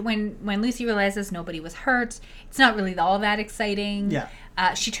when Lucy realizes nobody was hurt, it's not really all that exciting. Yeah.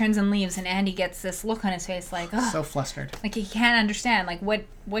 She turns and leaves, and Andy gets this look on his face like, oh, so flustered. Like he can't understand. Like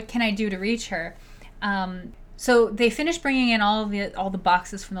what can I do to reach her? So they finish bringing in all the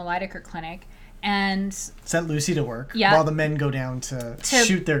boxes from the Lydecker clinic, and set Lucy to work while the men go down to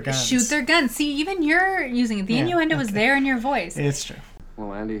shoot their guns. See, even you're using it. The innuendo is there in your voice. It's true.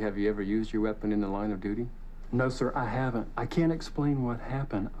 Well, Andy, have you ever used your weapon in the line of duty? No, sir, I haven't. I can't explain what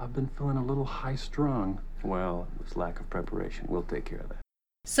happened. I've been feeling a little high-strung. Well, it was lack of preparation. We'll take care of that.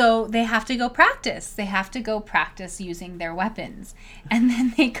 So they have to go practice. They have to go practice using their weapons. And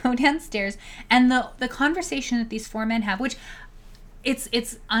then they go downstairs. And the conversation that these four men have, which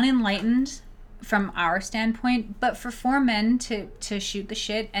it's unenlightened from our standpoint, but for four men to shoot the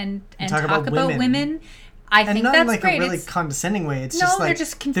shit and talk about women, I think that's great. And not like a really condescending way. It's no, just like... they're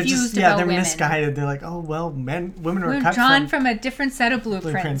just confused about women. Yeah, they're misguided. They're like, oh, well, women were cut drawn from a different set of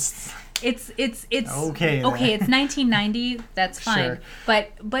blueprints. It's okay. Okay, it's 1990. That's fine. Sure.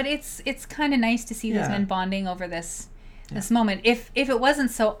 But it's kind of nice to see these men bonding over this moment. If it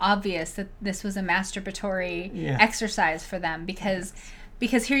wasn't so obvious that this was a masturbatory exercise for them, because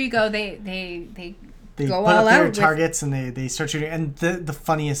here you go, they go all out. They put up their targets and they start shooting. And the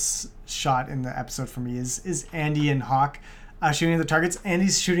funniest shot in the episode for me is Andy and Hawk shooting at the targets.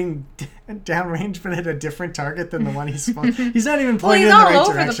 Andy's shooting downrange, but at a different target than the one he's supposed. He's not even pointing in the right direction. He's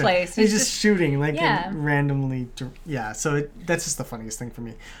all over the place. He's just shooting randomly. So that's just the funniest thing for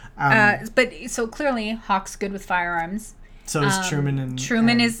me. But so clearly Hawk's good with firearms. So is Truman.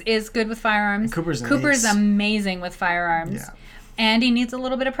 Truman is good with firearms. Cooper's amazing with firearms. Yeah. Andy needs a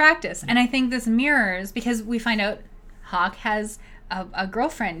little bit of practice. And I think this mirrors, because we find out Hawk has a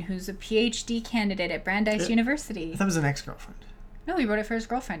girlfriend who's a PhD candidate at Brandeis University. That was an ex-girlfriend. No, he wrote it for his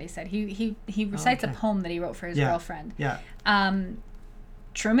girlfriend, he said. He recites a poem that he wrote for his girlfriend. Yeah.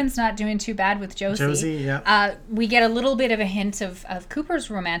 Truman's not doing too bad with Josie. We get a little bit of a hint of Cooper's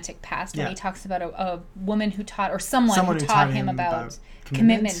romantic past when he talks about a woman who taught, or someone who taught him about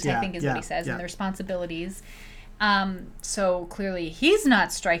commitment, I think is what he says, and the responsibilities. So clearly he's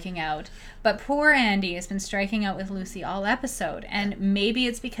not striking out, but poor Andy has been striking out with Lucy all episode, and maybe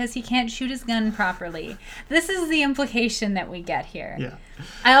it's because he can't shoot his gun properly. This is the implication that we get here. Yeah.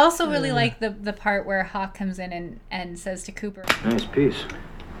 I also really like the part where Hawk comes in and says to Cooper, "Nice piece.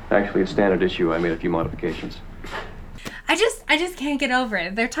 Actually, it's standard issue. I made a few modifications." I just can't get over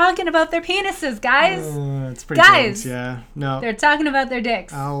it. They're talking about their penises, guys. It's pretty gross, yeah. No. They're talking about their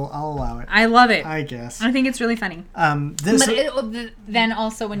dicks. I'll allow it. I love it. I guess. I think it's really funny. Then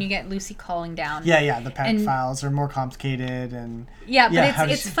also when you get Lucy calling down. Yeah, the patent files are more complicated and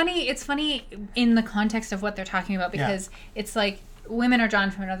but it's funny. It's funny in the context of what they're talking about, because it's like women are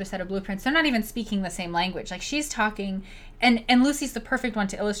drawn from another set of blueprints. They're not even speaking the same language. Like, she's talking, and Lucy's the perfect one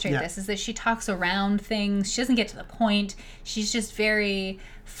to illustrate this, is that she talks around things. She doesn't get to the point. She's just very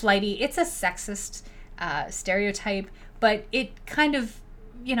flighty. It's a sexist stereotype, but it kind of,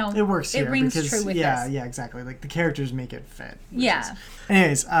 it works here. It rings because, true with this. Yeah, exactly. Like, the characters make it fit. Yeah.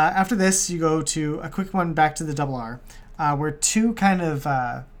 Anyways, after this, you go to a quick one back to the Double R, where two kind of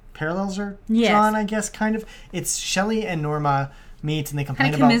parallels are drawn, I guess, kind of. It's Shelley and Norma meet, and they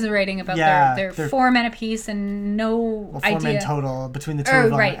complain kind of commiserating about their 4 men apiece and no idea. 4 men total between the two of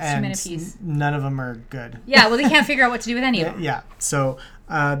them, right, and 2 men apiece. None of them are good. Yeah, well, they can't figure out what to do with any of them. Yeah, so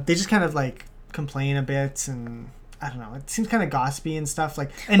they just kind of like complain a bit, and I don't know, it seems kind of gossipy and stuff.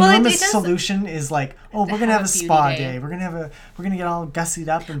 Like, and Norma's solution is like, oh, we're gonna have a spa day. We're gonna get all gussied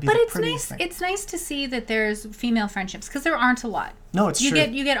up and be the prettiest thing. It's nice to see that there's female friendships, because there aren't a lot. No, it's true.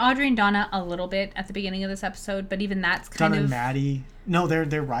 You get Audrey and Donna a little bit at the beginning of this episode, but even that's kind Donna of... Donna and Maddie. No,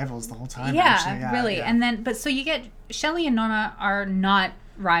 they're rivals the whole time. Yeah, actually. Really. Yeah. And then, but so you get Shelley and Norma are not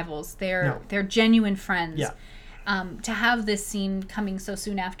rivals. They're genuine friends. Yeah. To have this scene coming so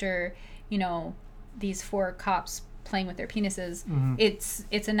soon after, these 4 cops playing with their penises, it's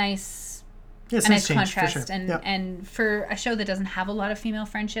a nice contrast, for sure. And for a show that doesn't have a lot of female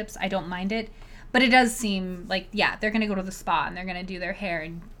friendships, I don't mind it, but it does seem like they're gonna go to the spa and they're gonna do their hair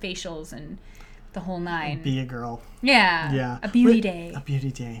and facials and the whole 9. Be a girl. Yeah. A beauty day. A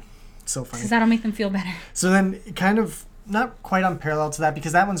beauty day. So funny. Because that'll make them feel better. So then, kind of not quite on parallel to that,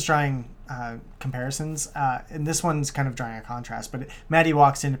 because that one's drawing comparisons, and this one's kind of drawing a contrast. But Maddie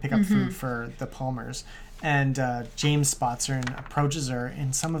walks in to pick up food for the Palmers, and James spots her and approaches her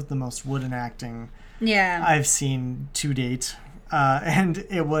in some of the most wooden acting I've seen to date. And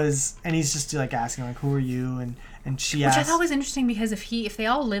he's just like asking, like, who are you? And she asked, which I thought was interesting, because if they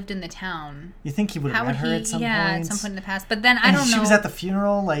all lived in the town, you think he would have met her at some point? Yeah, at some point in the past. But then I don't know. She was at the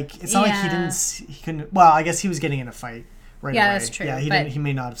funeral. Like, it's not like he couldn't. Well, I guess he was getting in a fight right away. Yeah, that's true. Yeah, he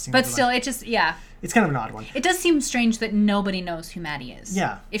may not have seen. But still, it just it's kind of an odd one. It does seem strange that nobody knows who Maddie is.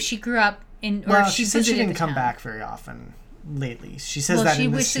 Yeah. If she grew up in, or if she said she didn't come town. Back very often lately. She says that she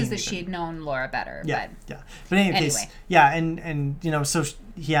in this wishes scene that she had known Laura better. Yeah, But in any case, and so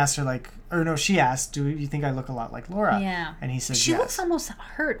he asked her, like, or no, she asked, "Do you think I look a lot like Laura?" Yeah. And he said, she looks almost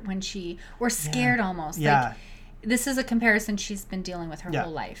hurt or scared almost. Yeah. Like, this is a comparison she's been dealing with her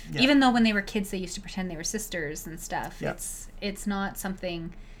whole life. Yeah. Even though when they were kids, they used to pretend they were sisters and stuff. Yeah. It's not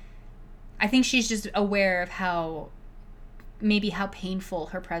something... I think she's just aware of how painful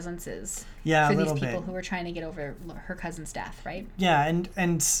her presence is for these people who are trying to get over her cousin's death, right? Yeah,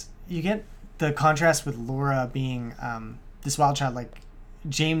 and you get the contrast with Laura being this wild child. Like,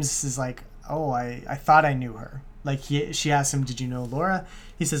 James is like, oh, I thought I knew her. Like, she asks him, did you know Laura?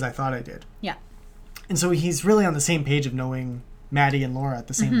 He says, I thought I did. Yeah. And so he's really on the same page of knowing Maddy and Laura at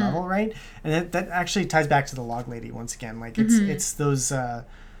the same level, right? And that actually ties back to the log lady once again. Like, it's those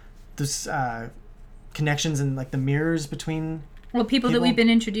connections and, like, the mirrors between people that we've been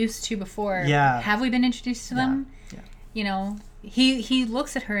introduced to before. Yeah. Have we been introduced to them? Yeah. You know, he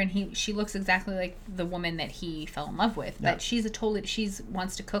looks at her and she looks exactly like the woman that he fell in love with. But she's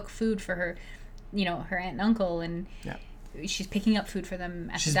wants to cook food for her, you know, her aunt and uncle, and she's picking up food for them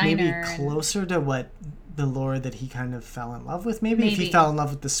at the diner. She's maybe closer to what the Laura that he kind of fell in love with. Maybe if he fell in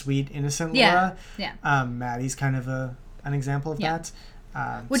love with the sweet, innocent Laura. Yeah. Maddie's kind of an example of that.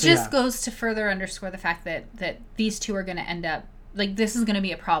 Which just goes to further underscore the fact that these two are going to end up, like, this is going to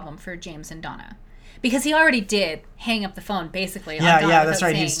be a problem for James and Donna. Because he already did hang up the phone, basically. On Donna that's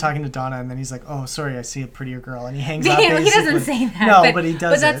right. He's talking to Donna, and then he's like, oh, sorry, I see a prettier girl. And he hangs up. He doesn't say that. No, but he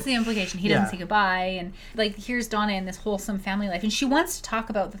does. But that's the implication. He doesn't say goodbye. And, like, here's Donna in this wholesome family life. And she wants to talk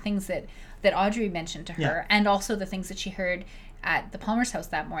about the things that Audrey mentioned to her, and also the things that she heard at the Palmer's house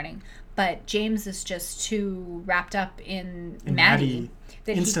that morning. But James is just too wrapped up in Maddy.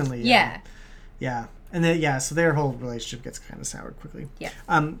 Instantly. Yeah. And then, so their whole relationship gets kind of soured quickly. Yeah.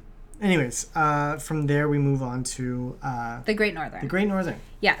 Anyways, from there we move on to the Great Northern. The Great Northern.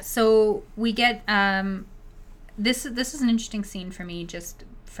 Yeah. So we get this is an interesting scene for me, just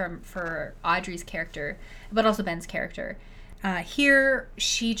for Audrey's character, but also Ben's character. Here,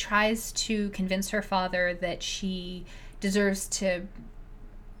 she tries to convince her father that she deserves to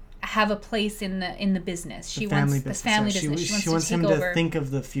have a place in the business. She wants the family business. She wants him to think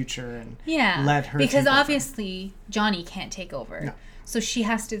of the future and let her. Because obviously Johnny can't take over. No. So she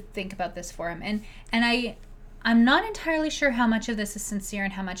has to think about this for him. And I'm not entirely sure how much of this is sincere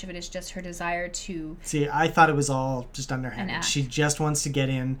and how much of it is just her desire to... See, I thought it was all just underhanded. She just wants to get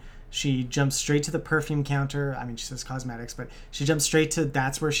in. She jumps straight to the perfume counter. I mean, she says cosmetics, but she jumps straight to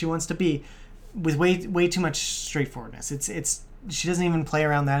that's where she wants to be with way too much straightforwardness. It's she doesn't even play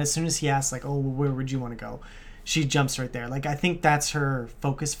around that. As soon as he asks, like, oh, well, where would you want to go? She jumps right there. Like, I think that's her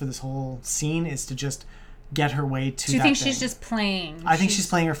focus for this whole scene, is to just get her way to that. Do you think she's just playing? I think she's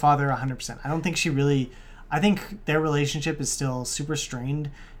playing her father 100%. I don't think she really... I think their relationship is still super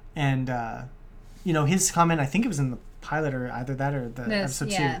strained. And, his comment, I think it was in the pilot, or either that or the episode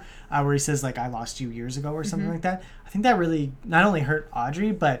 2, where he says, like, I lost you years ago or something like that. I think that really not only hurt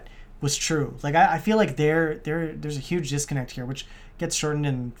Audrey, but was true. Like, I feel like there's a huge disconnect here, which gets shortened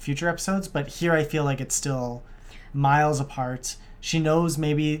in future episodes, but here I feel like it's still miles apart. She knows,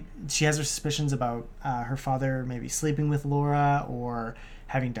 maybe she has her suspicions about her father maybe sleeping with Laura or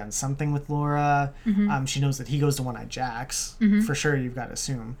having done something with Laura. She knows that he goes to One-Eyed Jack's. For sure, you've got to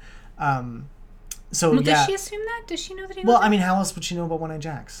assume. Does she assume that? Does she know that he Well, I mean, how else would she know about One-Eyed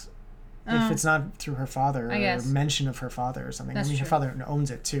Jack's? If it's not through her father or mention of her father or something. That's her true. Father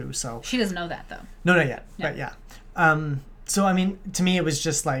owns it too, so... She doesn't know that, though. No, not yet. Yeah. But yeah. So, I mean, to me, it was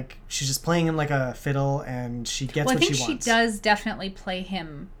just like, she's just playing him like a fiddle, and she gets what she wants. I think she does definitely play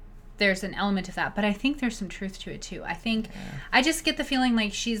him. There's an element of that, but I think there's some truth to it, too. I think, I just get the feeling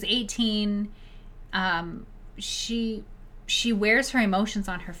like she's 18. She wears her emotions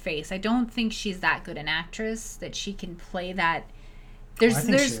on her face. I don't think she's that good an actress that she can play that.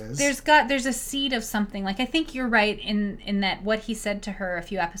 There's a seed of something. Like, I think you're right in that what he said to her a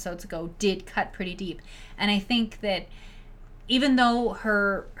few episodes ago did cut pretty deep. And I think that even though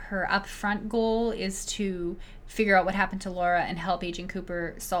her upfront goal is to figure out what happened to Laura and help Agent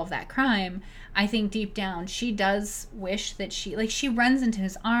Cooper solve that crime, I think deep down she does wish that she runs into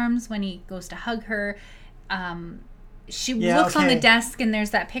his arms when he goes to hug her. She looks on the desk, and there's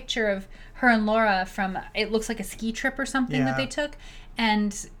that picture of her and Laura from, it looks like a ski trip or something that they took.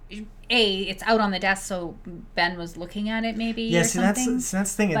 And it's out on the desk, so Ben was looking at it maybe or something. That's the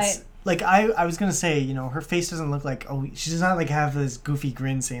thing. It's like, I was going to say, her face doesn't look like, she does not like have this goofy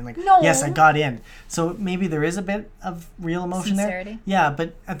grin saying like, no. Yes, I got in. So maybe there is a bit of real emotion Sincerity. There. Yeah,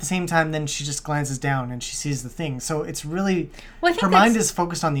 but at the same time, then she just glances down and she sees the thing. So it's really, her mind is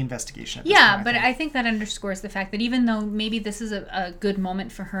focused on the investigation. But I think that underscores the fact that even though maybe this is a good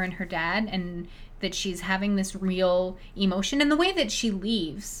moment for her and her dad, and that she's having this real emotion, and the way that she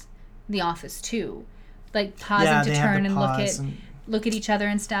leaves the office too, like pausing to turn and look at look at each other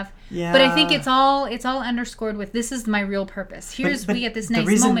and stuff. Yeah. But I think it's all underscored with, this is my real purpose. Here's but we get this the nice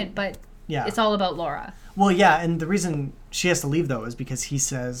reason- moment, but Yeah. it's all about Laura. Well, yeah, and the reason she has to leave, though, is because he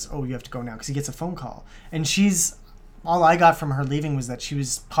says, oh, you have to go now, because he gets a phone call. And all I got from her leaving was that she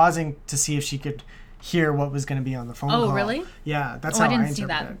was pausing to see if she could hear what was going to be on the phone call. Oh, really? Yeah, that's Oh, how I I didn't see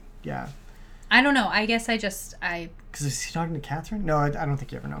interpreted that. it. Yeah. I don't know. I guess Because is he talking to Catherine? No, I don't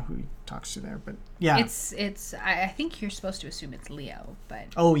think you ever know who he talks to there, but yeah. I think you're supposed to assume it's Leo, but...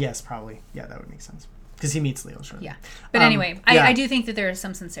 Oh, yes, probably. Yeah, that would make sense. Because he meets Leo shortly. Yeah. But anyway, yeah. I do think that there is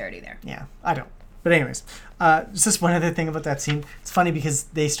some sincerity there. Yeah, I don't. But anyways, just one other thing about that scene. It's funny because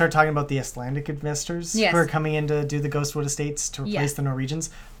they start talking about the Icelandic investors who are coming in to do the Ghostwood Estates to replace the Norwegians.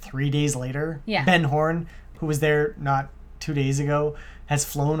 3 days later, Ben Horn, who was there not 2 days ago, has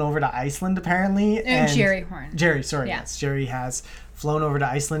flown over to Iceland apparently. And Jerry Horn. Jerry, sorry, yes. Jerry has flown over to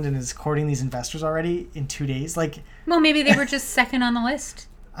Iceland and is courting these investors already in 2 days. Well, maybe they were just second on the list.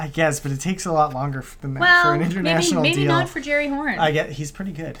 I guess, but it takes a lot longer than that for an international deal. Maybe not for Jerry Horn. He's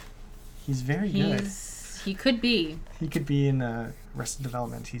pretty good. He's very good. He could be. He could be in Arrested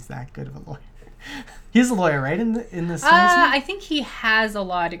Development. He's that good of a lawyer. He's a lawyer, right? In this film, I think he has a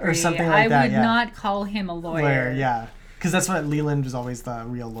law degree. Or something like that, I would not call him a lawyer. Yeah. Because that's what Leland was always the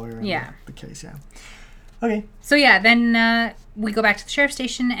real lawyer in the case, yeah. Okay. So then we go back to the sheriff's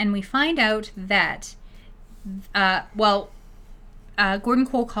station and we find out that, Gordon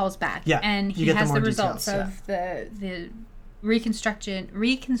Cole calls back. Yeah, and he has the results details, of the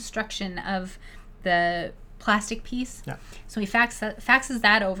reconstruction of the plastic piece. Yeah. So he faxes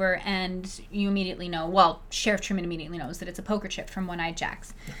that over, and you immediately know. Well, Sheriff Truman immediately knows that it's a poker chip from One-Eyed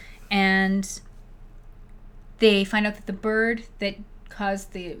Jacks, and they find out that the bird that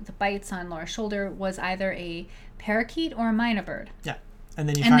caused the bites on Laura's shoulder was either a parakeet or a mynah bird. Yeah, and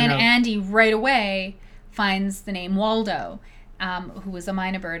then Andy right away finds the name Waldo, who was a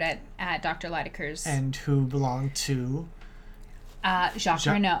mynah bird at Dr. Lydeker's, and who belonged to Jacques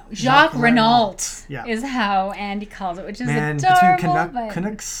Renault. Jacques Renault yeah. is how Andy calls it, which is adorable. Between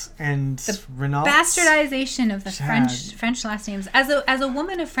Canucks and Renault, bastardization of the French last names. As a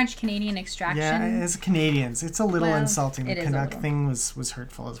woman of French Canadian extraction, as Canadians, it's a little insulting. The Canuck thing was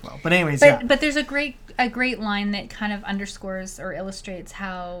hurtful as well. But anyways, but there's a great line that kind of underscores or illustrates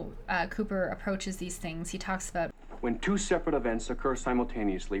how Cooper approaches these things. He talks about, when two separate events occur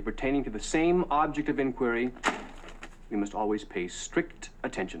simultaneously pertaining to the same object of inquiry, we must always pay strict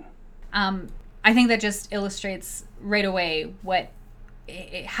attention. I think that just illustrates right away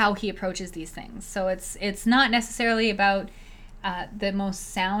how he approaches these things. So it's not necessarily about the most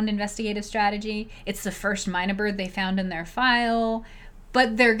sound investigative strategy. It's the first mynah bird they found in their file,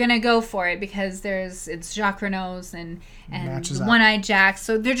 but they're gonna go for it because it's Jacques Renault's and One-Eyed Jacks.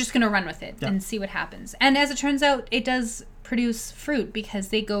 So they're just gonna run with it and see what happens. And as it turns out, it does produce fruit because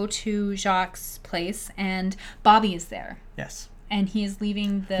they go to Jacques' place and Bobby is there. Yes. And he is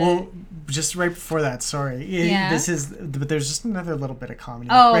leaving the... Well, just right before that, sorry. Yeah. But there's just another little bit of comedy.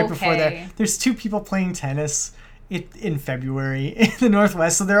 Oh, right before that, there's two people playing tennis in February in the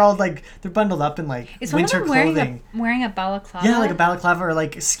Northwest. So they're all they're bundled up in winter clothing. Wearing a balaclava? Yeah, like a balaclava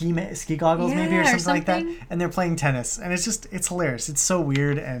or ski goggles maybe or something like that. And they're playing tennis. And it's hilarious. It's so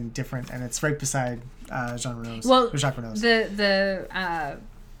weird and different. And it's right beside Jacques Renault's.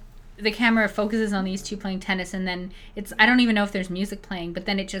 The camera focuses on these two playing tennis, and then I don't even know if there's music playing, but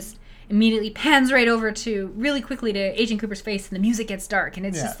then it just immediately pans right over really quickly to Agent Cooper's face, and the music gets dark, and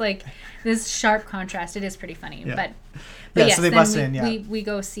it's just like this sharp contrast. It is pretty funny. Yeah. But yes, so they bust in, we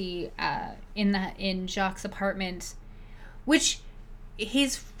go see in Jacques' apartment, which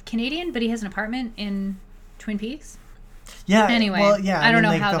he's Canadian, but he has an apartment in Twin Peaks. Yeah. Anyway, well, yeah, I don't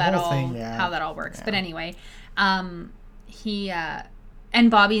know how that all works, but anyway, he and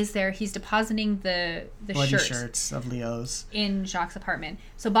Bobby is there. He's depositing the bloody shirts of Leo's in Jacques' apartment.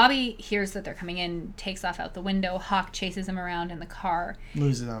 So Bobby hears that they're coming in, takes off out the window. Hawk chases him around in the car,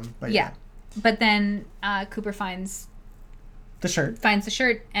 loses them. But but then Cooper finds the shirt,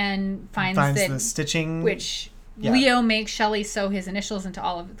 and finds the stitching, which Leo makes Shelley sew his initials into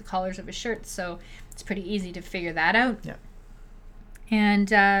all of the collars of his shirts. So it's pretty easy to figure that out. Yeah,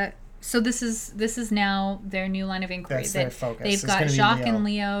 and. So this is now their new line of inquiry. That's their focus. They've got Jacques and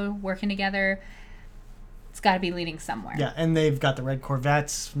Leo working together. It's got to be leading somewhere. Yeah, and they've got the red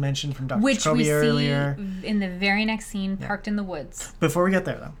Corvettes mentioned from Dr. Which Jacoby earlier. See in the very next scene, parked in the woods. Before we get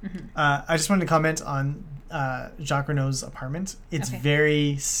there, though, I just wanted to comment on Jacques Renault's apartment. It's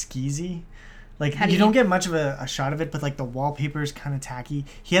very skeezy. You don't get much of a shot of it, but the wallpaper is kind of tacky.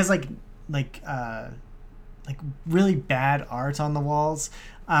 He has really bad art on the walls.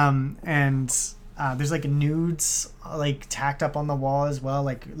 And There's like nudes like tacked up on the wall as well,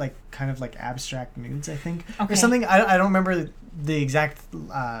 like kind of like abstract nudes, I think, or something. I don't remember the exact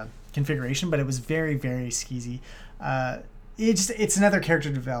configuration, but it was very, very skeezy. It's another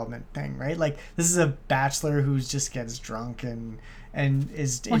character development thing, right? Like, this is a bachelor who just gets drunk and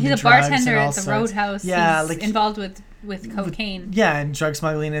is he's a bartender at the Roadhouse. Yeah, he's like involved with cocaine. And drug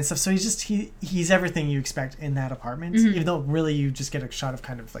smuggling and stuff. So he's everything you expect in that apartment. Even though really you just get a shot of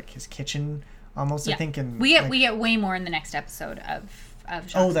kind of like his kitchen almost. I think. And we get way more in the next episode of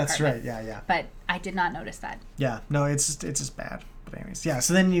Jacques' that's apartment. right. Yeah. But I did not notice that. Yeah, no, it's just bad. But anyways, yeah.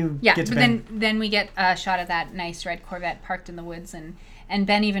 So then you get to Ben. Then we get a shot of that nice red Corvette parked in the woods, and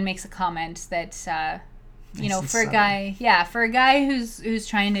Ben even makes a comment that for a guy who's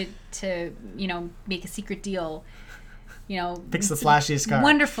trying to make a secret deal, picks the flashiest car.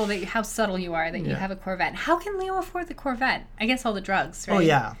 Wonderful how subtle you are that you have a Corvette. How can Leo afford the Corvette? I guess all the drugs, right? Oh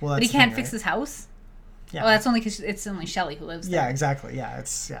yeah, well, but he can't fix his house. Yeah, well, that's only because it's only Shelley who lives there. Yeah, exactly. Yeah,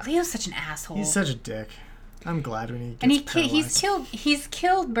 Leo's such an asshole. He's such a dick. I'm glad when he gets he's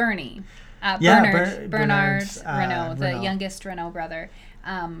killed Bernie. Bernard Renault, the youngest Renault brother,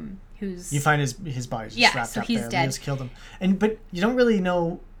 who's... You find his body's just wrapped up he's there. Dead. Leo's killed him. But you don't really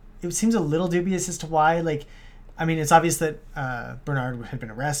know... It seems a little dubious as to why. Like, I mean, it's obvious that Bernard had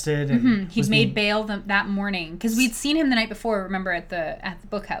been arrested. And he'd made bail that morning. Because we'd seen him the night before, remember, at the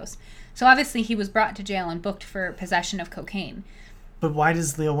bookhouse. So obviously he was brought to jail and booked for possession of cocaine. But why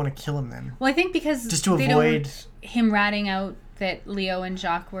does Leo want to kill him then? Well, I think because just to avoid him ratting out that Leo and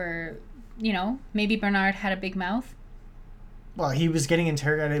Jacques were, maybe Bernard had a big mouth. Well, he was getting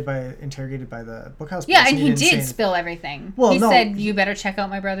interrogated by the bookhouse. Yeah, and he did spill everything. Well, he said, "You better check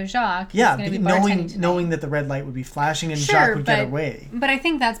out my brother Jacques." Yeah, knowing that the red light would be flashing and Jacques would get away. But I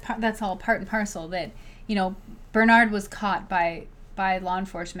think that's all part and parcel. That Bernard was caught by law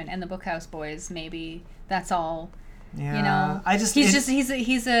enforcement and the bookhouse boys. Maybe that's all. Yeah,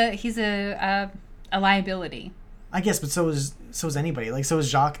 he's a liability. I guess, but so is anybody. Like, so is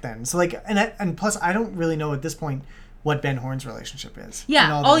Jacques then. So like, and plus, I don't really know at this point what Ben Horne's relationship is.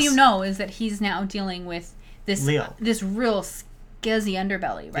 Yeah, all you know is that he's now dealing with this Leo. This real scuzzy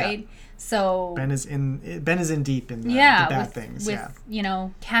underbelly, right? Yeah. So Ben is in deep in the bad things. With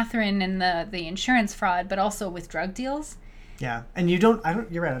Catherine and the insurance fraud, but also with drug deals. Yeah, and you're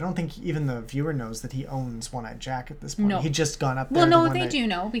right. I don't think even the viewer knows that he owns One-Eyed Jack at this point. No. He'd just gone up there. Well, no, they do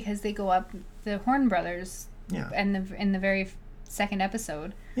know because they go up the Horn brothers. Yeah. And in the very second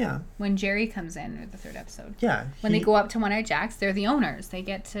episode. Yeah. When Jerry comes in, or the third episode. Yeah. When they go up to One-Eyed Jack's, they're the owners. They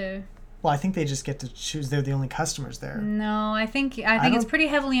get to. Well, I think they just get to choose. They're the only customers there. No, I think it's pretty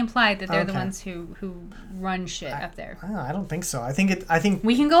heavily implied that they're the ones who run shit up there. I don't think so. I think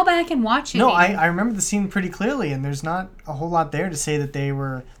we can go back and watch it. No, I remember the scene pretty clearly, and there's not a whole lot there to say that they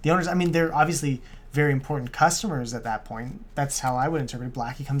were the owners. I mean, they're obviously very important customers at that point. That's how I would interpret it.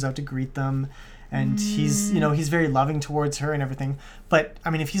 Blackie comes out to greet them, and he's very loving towards her and everything. But I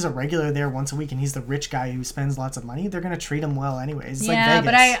mean, if he's a regular there once a week and he's the rich guy who spends lots of money, they're gonna treat him well anyways. It's like Vegas.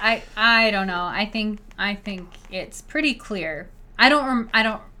 But I don't know. I think it's pretty clear. I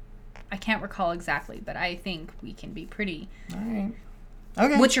can't recall exactly, but I think we can be pretty. All right.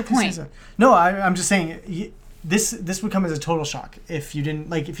 Okay. What's your point? No, I'm just saying this would come as a total shock if you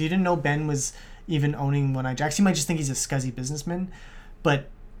didn't know Ben was even owning One-Eyed Jack. You might just think he's a scuzzy businessman, but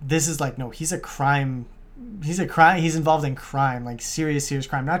this is like, no, he's a crime. He's involved in crime, like serious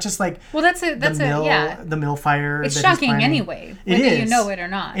crime, not just like the mill fire. It's shocking anyway, whether you know it or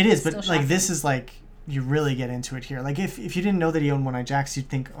not. It is, but like this is like you really get into it here. Like if you didn't know that he owned One-Eyed Jacks, you'd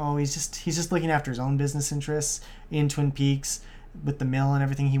think, oh, he's just looking after his own business interests in Twin Peaks with the mill and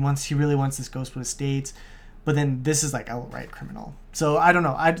everything. He really wants this Ghostwood Estates, but then this is like outright criminal. So I don't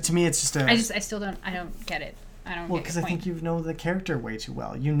know. To me, it's just I don't get it. Well, because I think you know the character way too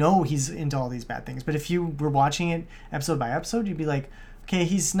well. You know he's into all these bad things. But if you were watching it episode by episode, you'd be like, okay,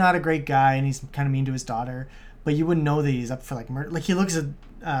 he's not a great guy and he's kind of mean to his daughter. But you wouldn't know that he's up for like murder. Like he looks at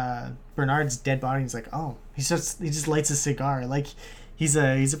Bernard's dead body and he's like, oh, he just lights a cigar. Like he's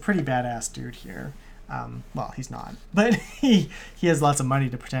a pretty badass dude here. Well, he's not, but he has lots of money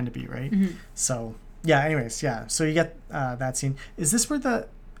to pretend to be, right? Mm-hmm. So yeah. Anyways, yeah. So you get that scene. Is this where the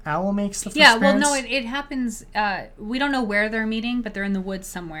owl makes the first appearance? Well, no, it happens. We don't know where they're meeting, but they're in the woods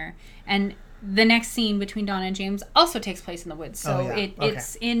somewhere. And the next scene between Donna and James also takes place in the woods. So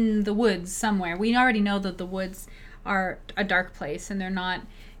it's in the woods somewhere. We already know that the woods are a dark place, and they're not,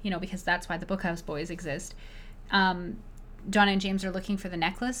 because that's why the Bookhouse Boys exist. Donna and James are looking for the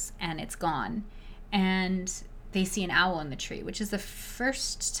necklace, and it's gone. And they see an owl in the tree, which is the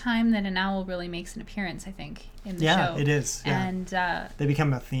first time that an owl really makes an appearance, I think, in the show. Yeah, it is. Yeah. And they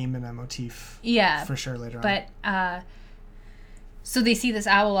become a theme and a motif. Yeah, for sure later on. But so they see this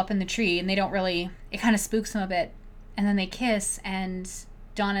owl up in the tree, and they don't really. It kind of spooks them a bit, and then they kiss, and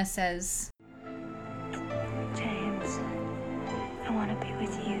Donna says, "James, I want to be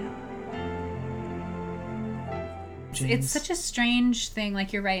with you." It's such a strange thing.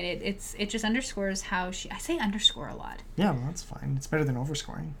 Like, you're right. It just underscores how I say underscore a lot. Yeah, well, that's fine. It's better than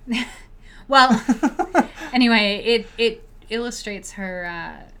overscoring. Well, anyway, it illustrates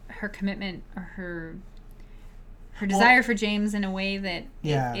her commitment, or her desire for James in a way that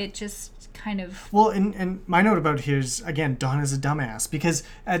it just kind of... Well, and my note about here is, again, Donna's a dumbass, because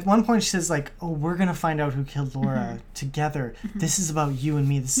at one point she says, like, oh, we're going to find out who killed Laura together. This is about you and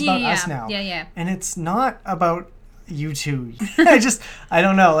me. This is about us now. Yeah. And it's not about you two. I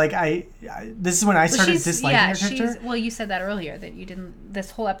don't know. Like, this is when I started disliking her character. Well, you said that earlier, that you didn't...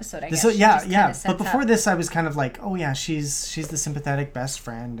 This whole episode, I guess. But before this, I was kind of like, oh yeah, she's the sympathetic best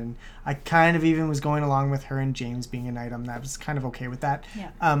friend, and I kind of even was going along with her and James being an item. That was kind of okay with that.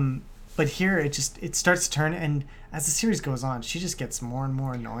 Yeah. But here it starts to turn, and as the series goes on, she just gets more and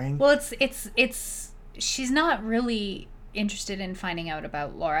more annoying. Well, it's she's not really interested in finding out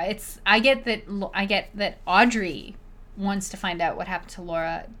about Laura. I get that Audrey wants to find out what happened to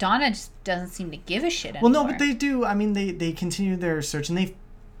Laura. Donna just doesn't seem to give a shit anymore. Well, no, but they do. I mean, they continue their search, and they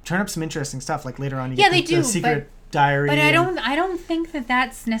turn up some interesting stuff. Like later on, you get the secret diary. But I don't think that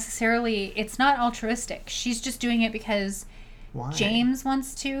that's necessarily... It's not altruistic. She's just doing it because James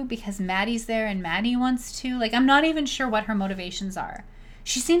wants to, because Maddie's there and Maddy wants to. Like, I'm not even sure what her motivations are.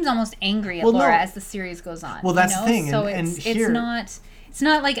 She seems almost angry at Laura as the series goes on. Well, that's the thing. So it's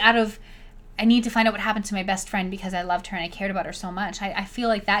not like out of... I need to find out what happened to my best friend because I loved her and I cared about her so much. I feel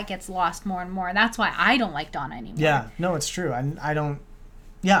like that gets lost more and more. And that's why I don't like Donna anymore. Yeah, no, it's true. I don't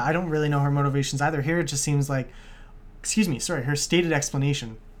really know her motivations either. Here it just seems like, her stated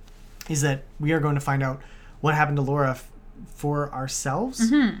explanation is that we are going to find out what happened to Laura for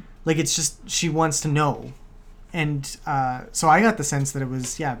ourselves. Mm-hmm. Like, it's just, she wants to know. And so I got the sense that it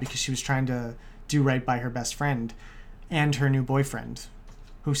was, because she was trying to do right by her best friend and her new boyfriend,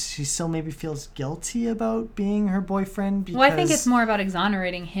 who she still maybe feels guilty about being her boyfriend. Because... Well, I think it's more about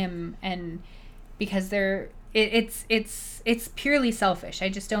exonerating him, and because it's purely selfish. I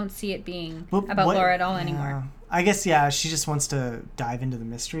just don't see it being about Laura at all anymore. I guess, she just wants to dive into the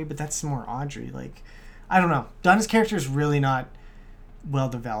mystery, but that's more Audrey. Like, I don't know. Donna's character is really not well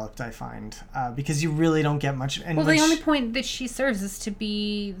developed, I find, because you really don't get much. And the only point that she serves is to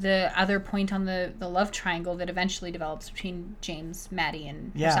be the other point on the love triangle that eventually develops between James, Maddy,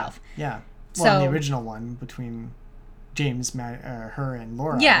 and herself. Yeah. Well, in the original one between James, her, and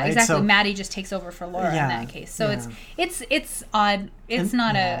Laura. Yeah, right? exactly. So, Maddy just takes over for Laura in that case. So it's odd. It's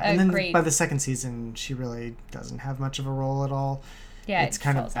not a then great. By the second season, she really doesn't have much of a role at all. Yeah, it's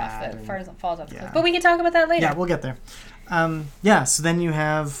kind of bad. Falls off the cliff. But we can talk about that later. Yeah, we'll get there. So then you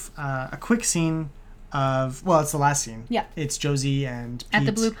have a quick scene of... Well, it's the last scene. Yeah. It's Josie and Pete. At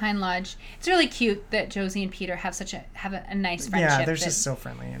the Blue Pine Lodge. It's really cute that Josie and Peter have a nice friendship. Yeah, they're just so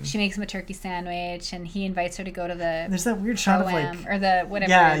friendly. And she makes him a turkey sandwich, and he invites her to go to the... There's that weird shot of, like... Or the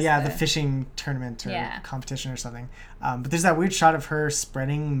whatever the fishing tournament or competition or something. But there's that weird shot of her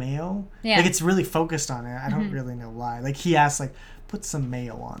spreading mayo. Yeah. Like, it's really focused on it. I don't really know why. Like, he asks, like... Put some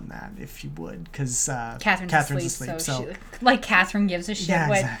mayo on that if you would, because Catherine's asleep. So Catherine gives a shit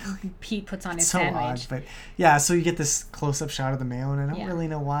what Pete puts on his sandwich. Odd, but so you get this close-up shot of the mayo, and I don't really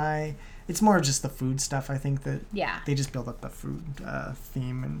know why. It's more of just the food stuff. I think that they just build up the food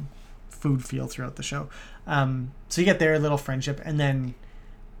theme and food feel throughout the show. So you get their little friendship, and then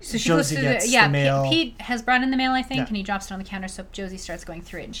Josie gets the mail. Pete has brought in the mail, I think, and he drops it on the counter. So Josie starts going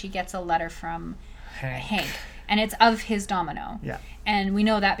through it, and she gets a letter from Hank. And it's of his domino. Yeah. And we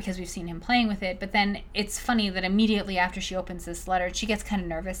know that because we've seen him playing with it. But then it's funny that immediately after she opens this letter, she gets kind of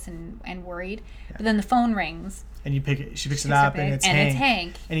nervous and worried. Yeah. But then the phone rings. And she picks it up, and it's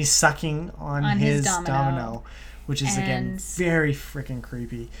Hank. And he's sucking on his domino, which is, again, very freaking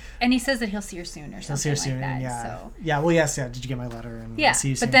creepy. And he says that he'll see her soon or something like that. Yeah. So. Yeah, well, yes, did you get my letter? And see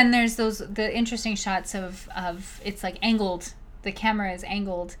you soon. But then there's the interesting shots of it's like angled. The camera is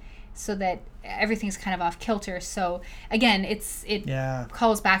angled so that everything's kind of off kilter. So again, it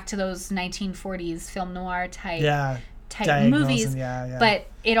calls back to those 1940s film noir type movies. But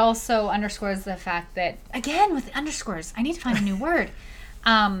it also underscores the fact that, again, with the underscores, I need to find a new word.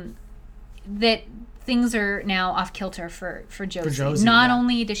 That things are now off kilter for Josie. Not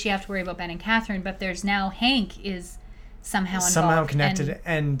only does she have to worry about Ben and Catherine, but there's now Hank is somehow involved. Somehow connected,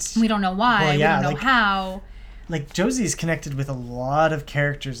 and we don't know why. We don't know how. like Josie's connected with a lot of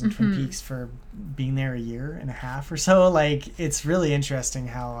characters in Twin Peaks for being there a year and a half or so. Like, it's really interesting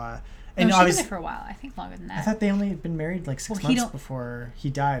how and no, she's been there for a while. I think longer than that. I thought they only had been married like 6 months before he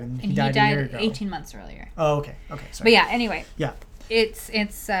died, and he died a year ago. 18 months earlier. Oh, okay, sorry. But yeah, anyway. Yeah. It's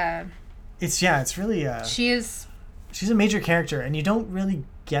really she's a major character, and you don't really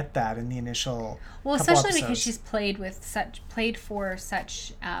get that in the initial especially episodes. because she's played for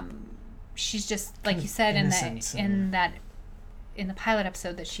such she's just like you said in the pilot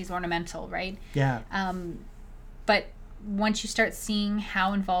episode that she's ornamental, right? Yeah. But once you start seeing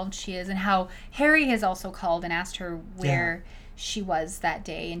how involved she is, and how Harry has also called and asked her where she was that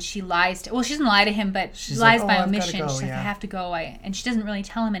day, and she lies to, well, she doesn't lie to him, but she lies by omission. She's like, I have to go, and she doesn't really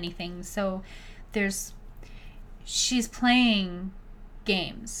tell him anything. So she's playing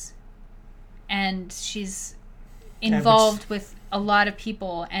games, and she's involved with a lot of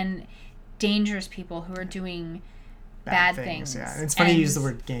people, and dangerous people who are doing bad things. Yeah, and it's funny you use the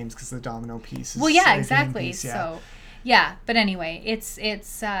word games because the domino piece is exactly. Piece, yeah. So yeah, but anyway, it's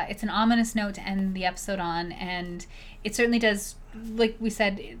an ominous note to end the episode on, and it certainly does, like we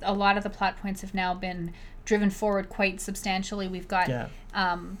said, a lot of the plot points have now been driven forward quite substantially. We've got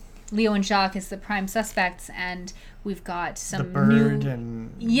Leo and Jacques as the prime suspects, and we've got some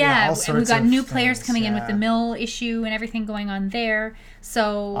and we've got new players coming in with the mill issue and everything going on there.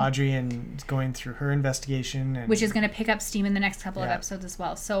 So Audrey and going through her investigation, which is going to pick up steam in the next couple of episodes as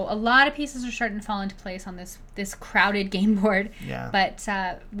well. So a lot of pieces are starting to fall into place on this crowded game board. Yeah. But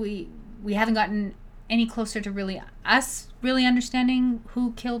we haven't gotten any closer to really understanding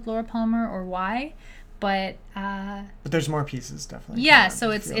who killed Laura Palmer or why. But there's more pieces, definitely. Yeah, so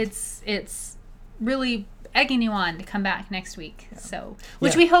it's really egging you on to come back next week. Yeah. So,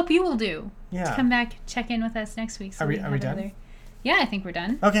 which we hope you will do. Yeah. To come back, check in with us next week. So are we done? Yeah, I think we're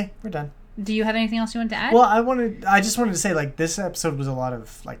done. Okay, we're done. Do you have anything else you want to add? Well, I just wanted to say, like, this episode was a lot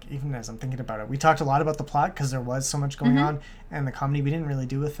of, like, even as I'm thinking about it, we talked a lot about the plot because there was so much going on, and the comedy, we didn't really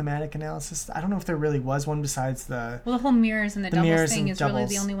do a thematic analysis. I don't know if there really was one besides the whole mirrors and the doubles thing is really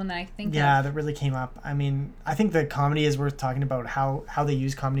the only one that I think of. Yeah, that really came up. I mean, I think the comedy is worth talking about, how they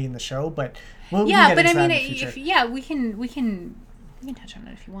use comedy in the show, but we can get into that in the future. We can touch on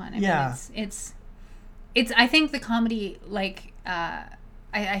it if you want. I mean, it's I think the comedy, like,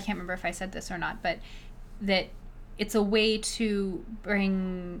 I can't remember if I said this or not, but that it's a way to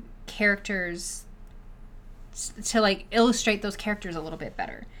bring characters to, like, illustrate those characters a little bit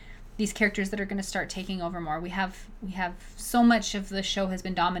better. These characters that are going to start taking over more. We have so much of the show has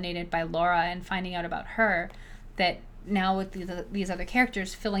been dominated by Laura and finding out about her, that now with these other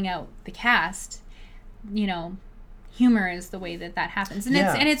characters filling out the cast, you know, humor is the way that happens, and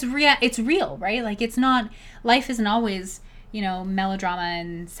it's real, right? Like, it's not, life isn't always, you know, melodrama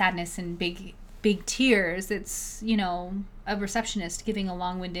and sadness and big tears. It's, you know, a receptionist giving a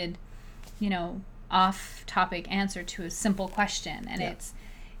long-winded, you know, off-topic answer to a simple question, and it's,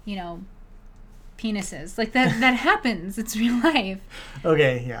 you know, penises. Like, that happens. It's real life.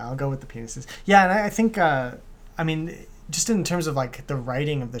 Okay, yeah, I'll go with the penises. Yeah, and I think, I mean, just in terms of, like, the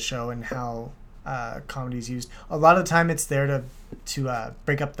writing of the show and how comedy is used, a lot of the time it's there to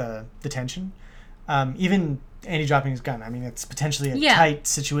break up the tension. Even Andy dropping his gun, I mean, it's potentially a tight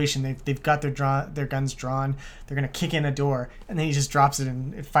situation. They've got their guns drawn. They're gonna kick in a door, and then he just drops it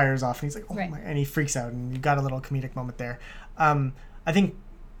and it fires off, and he's like, "Oh my!" And he freaks out, and you've got a little comedic moment there. I think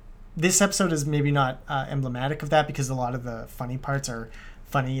this episode is maybe not emblematic of that, because a lot of the funny parts are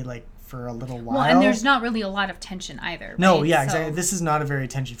funny, like, for a little while. Well, and there's not really a lot of tension either. Right? No, yeah, exactly. This is not a very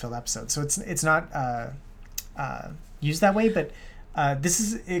tension-filled episode, so it's not used that way, but.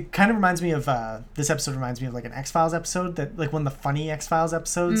 It kind of reminds me of this episode reminds me of, like, an X-Files episode, that, like, one of the funny X-Files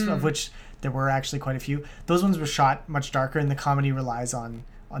episodes, of which there were actually quite a few. Those ones were shot much darker, and the comedy relies on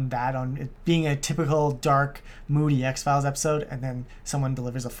it being a typical dark, moody X-Files episode, and then someone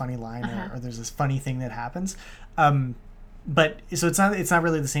delivers a funny line or there's this funny thing that happens. But so it's not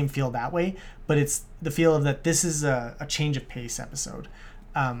really the same feel that way, but it's the feel of that this is a change of pace episode.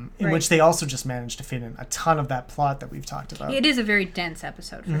 In which they also just managed to fit in a ton of that plot that we've talked about. It is a very dense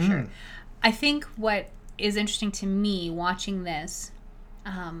episode, for sure. I think what is interesting to me watching this,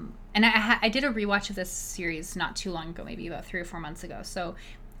 and I did a rewatch of this series not too long ago, maybe about 3 or 4 months ago, so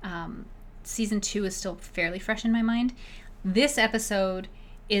season 2 is still fairly fresh in my mind. This episode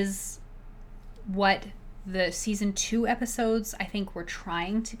is what the season 2 episodes, I think, were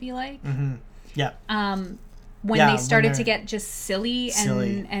trying to be like. Yeah. When they started to get just silly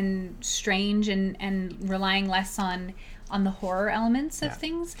and strange and relying less on the horror elements of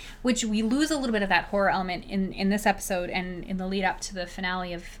things, which we lose a little bit of that horror element in this episode and in the lead up to the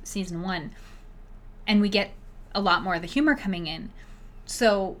finale of season 1. And we get a lot more of the humor coming in.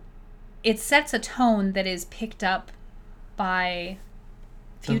 So it sets a tone that is picked up by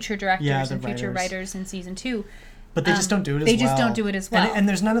future directors and future writers in season 2. But they just don't do it as well. They just don't do it as well. And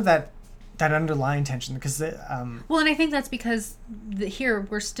there's none of that underlying tension because well, and I think that's because here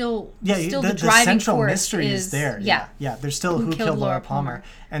we're still the driving central force mystery is there. Yeah. There's still who killed Laura Palmer,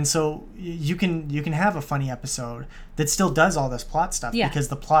 and so you can have a funny episode that still does all this plot stuff because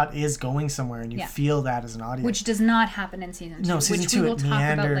the plot is going somewhere, and you feel that as an audience, which does not happen in season 2. No, season which 2 we will it talk about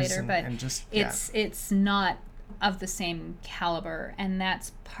meanders later, but and just it's not of the same caliber, and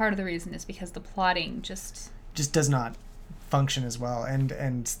that's part of the reason is because the plotting just does not function as well,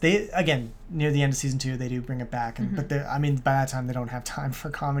 and they, again, near the end of season 2 they do bring it back, and but by that time they don't have time for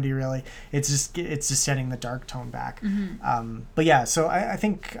comedy really. It's just setting the dark tone back. But yeah, so I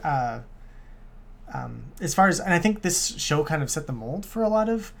think as far as, and I think this show kind of set the mold for a lot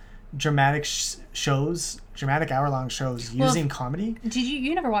of dramatic hour-long shows using comedy. Did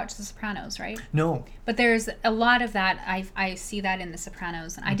you never watch The Sopranos, right? No. But there's a lot of that. I see that in The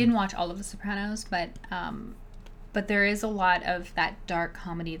Sopranos, and I didn't watch all of The Sopranos, but there is a lot of that dark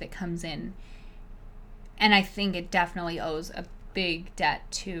comedy that comes in, and I think it definitely owes a big debt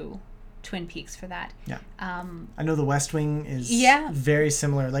to Twin Peaks for that. Yeah. I know The West Wing is very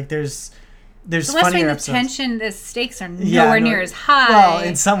similar. Like there's the West Wing, the tension, the stakes are nowhere near as high. Well,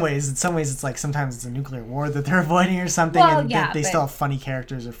 in some ways it's like sometimes it's a nuclear war that they're avoiding or something, and they still have funny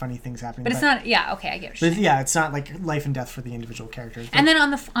characters or funny things happening. But it's not. Yeah, okay, I get what you're saying. Yeah, it's not like life and death for the individual characters. And then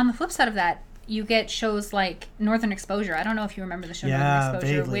on the flip side of that, you get shows like Northern Exposure. I don't know if you remember the show Northern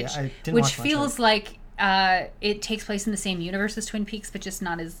Exposure, vaguely. which feels like it takes place in the same universe as Twin Peaks, but just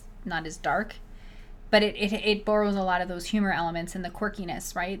not as dark. But it borrows a lot of those humor elements and the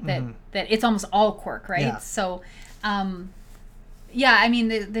quirkiness, right? That it's almost all quirk, right? Yeah. So, I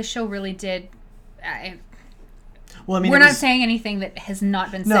mean, the show really did. Well, I mean, we're not saying anything that has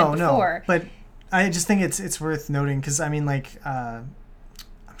not been said before. No, but I just think it's worth noting because I mean, like, I'm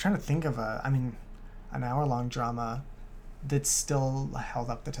trying to think of an hour-long drama that's still held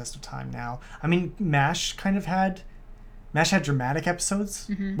up the test of time now. I mean, MASH had dramatic episodes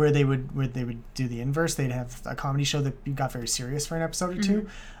where they would do the inverse. They'd have a comedy show that got very serious for an episode or two.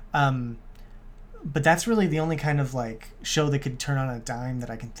 But that's really the only kind of like show that could turn on a dime that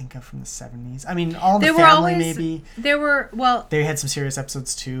I can think of from the 70s. I mean, All in the Family maybe. They had some serious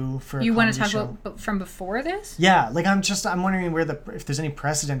episodes too for a comedy show. You want to talk about from before this? Yeah, like I'm wondering if there's any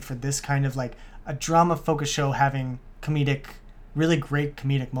precedent for this kind of like a drama focused show having really great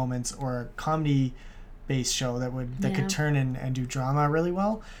comedic moments, or a comedy based show that could turn and do drama really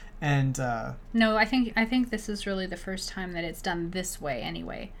well. And no, I think this is really the first time that it's done this way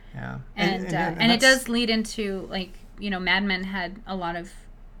anyway. Yeah. And it does lead into, like, Mad Men had a lot of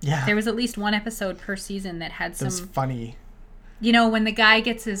there was at least one episode per season that had some funny, when the guy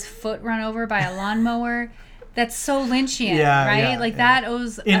gets his foot run over by a lawnmower. That's so Lynchian, right? That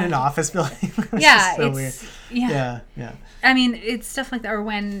owes in an office building. Yeah, so it's weird. Yeah. I mean, it's stuff like that, or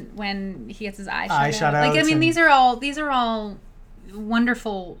when he gets his eye shot out. Like, I mean, these are all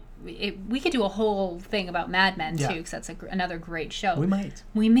wonderful. We could do a whole thing about Mad Men too, because that's another great show.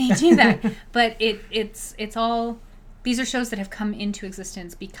 We may do that, but it's all. These are shows that have come into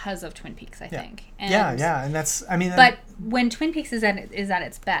existence because of Twin Peaks, I think. And and that's. I mean, but when Twin Peaks is at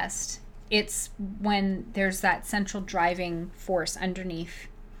its best, it's when there's that central driving force underneath.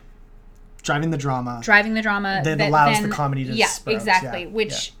 Driving the drama that allows the comedy to sprout. Exactly.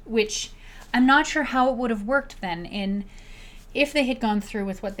 Which I'm not sure how it would have worked then if they had gone through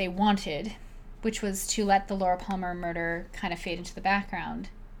with what they wanted, which was to let the Laura Palmer murder kind of fade into the background.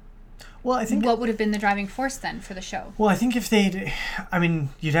 Well, I think... What would have been the driving force then for the show? Well, I think if they'd... I mean,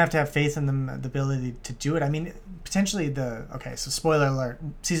 you'd have to have faith in them, the ability to do it. I mean, potentially okay, so spoiler alert,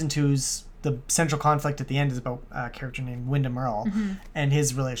 season 2's the central conflict at the end is about a character named Wyndham Earle and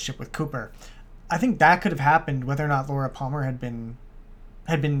his relationship with Cooper. I think that could have happened whether or not Laura Palmer had been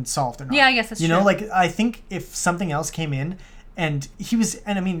solved or not. Yeah, I guess that's true. Like, I think if something else came in and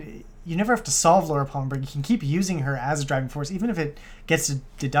I mean, you never have to solve Laura Palmer, but you can keep using her as a driving force, even if it gets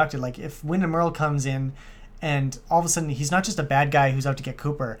deducted. Like, if Wyndham Earle comes in and all of a sudden he's not just a bad guy who's out to get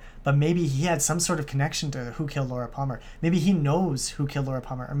Cooper, but maybe he had some sort of connection to who killed Laura Palmer. Maybe he knows who killed Laura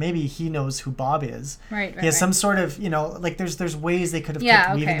Palmer, or maybe he knows who Bob is. Right. He has some sort of, like there's ways they could have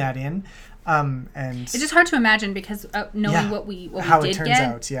kept weaving that in. And it's just hard to imagine because knowing what we how did it turns get,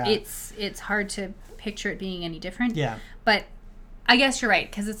 out, it's hard to picture it being any different. Yeah. But I guess you're right,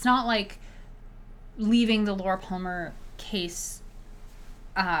 because it's not like leaving the Laura Palmer case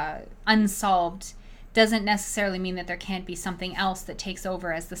unsolved doesn't necessarily mean that there can't be something else that takes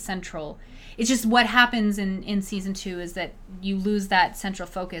over as the central. It's just what happens in season 2 is that you lose that central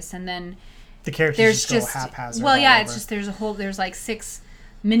focus, and then the characters just go haphazard. Well, yeah, all it's over. just there's like 6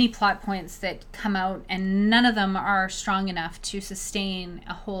 mini plot points that come out, and none of them are strong enough to sustain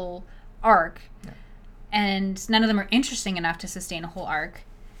a whole arc, and none of them are interesting enough to sustain a whole arc,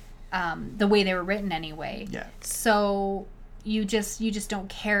 the way they were written anyway. Yeah. So you just don't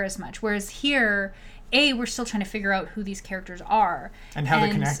care as much. Whereas here, we're still trying to figure out who these characters are and how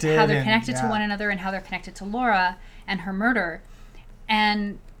they're connected, to one another, and how they're connected to Laura and her murder,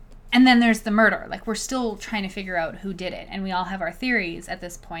 and then there's the murder. Like, we're still trying to figure out who did it, and we all have our theories at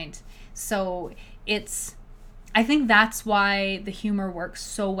this point. So I think that's why the humor works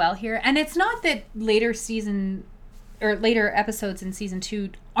so well here. And it's not that later episodes in season 2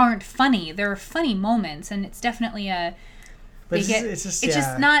 aren't funny. There are funny moments, and it's definitely it's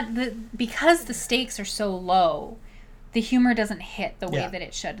just not because the stakes are so low, the humor doesn't hit the way that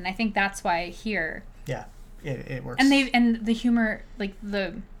it should. And I think that's why here, it works. And the humor, like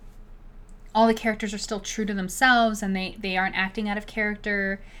all the characters are still true to themselves, and they aren't acting out of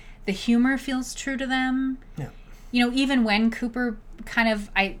character. The humor feels true to them. Yeah. You know, even when Cooper kind of,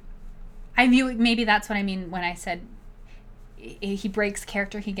 I view it, maybe that's what I mean when I said he breaks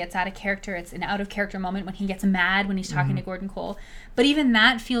character, he gets out of character. It's an out of character moment when he gets mad when he's talking to Gordon Cole. But even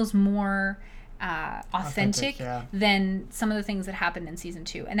that feels more authentic than some of the things that happened in season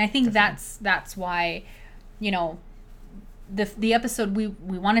 2. And I think that's why, you know, the episode we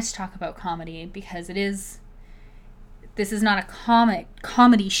wanted to talk about comedy, because this is not a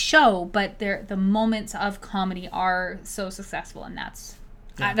comedy show, but the moments of comedy are so successful, and that's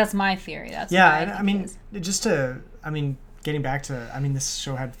my theory. That's and I mean, getting back to, this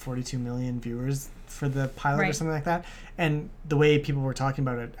show had 42 million viewers for the pilot or something like that, and the way people were talking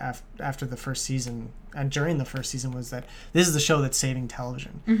about it after the first season and during the first season was that this is the show that's saving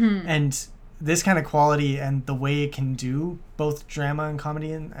television. And this kind of quality and the way it can do both drama and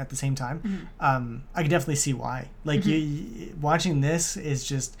comedy at the same time, I can definitely see why. Like, you watching this is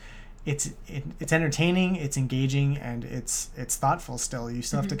just, it's entertaining, it's engaging, and it's thoughtful still. You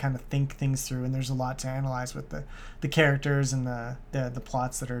still have to kind of think things through, and there's a lot to analyze with the characters and the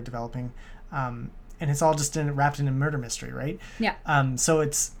plots that are developing, and it's all just wrapped in a murder mystery, right? Yeah. So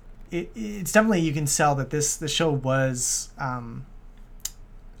it's definitely, you can sell that the show was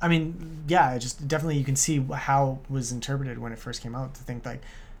just definitely you can see how it was interpreted when it first came out, to think like,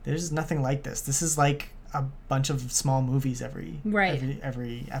 there's nothing like this. This is like a bunch of small movies every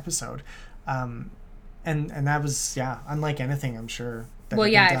episode, and that was unlike anything, I'm sure.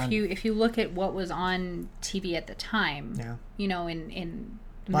 If you look at what was on TV at the time, you know, in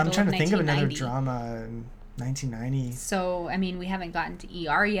the middle I'm trying of to think of another 1990. drama in 1990. So I mean, we haven't gotten to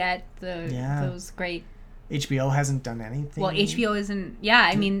ER yet. Those great. HBO hasn't done anything. Well, HBO isn't. Yeah,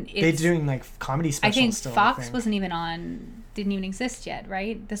 I mean, they're doing like comedy specials. I think still, Fox wasn't even on. Didn't even exist yet,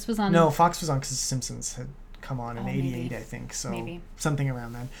 right? This was on. No, Fox was on because Simpsons had come on in '88, maybe. I think. So Maybe. Something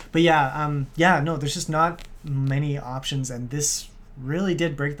around then. But no, there's just not many options, and this really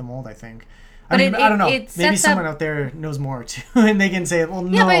did break the mold, I think. I don't know. Maybe someone out there knows more too, and they can say, "Well,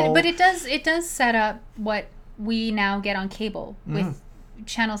 no." Yeah, but it does set up what we now get on cable with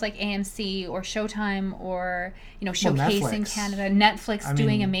channels like AMC or Showtime, or Showcase in Canada, Netflix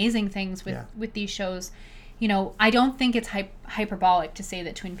doing amazing things with these shows. You know, I don't think it's hyperbolic to say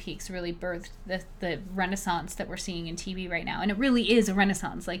that Twin Peaks really birthed the renaissance that we're seeing in TV right now, and it really is a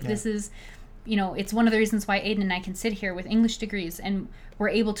renaissance. Like this is, it's one of the reasons why Aiden and I can sit here with English degrees and we're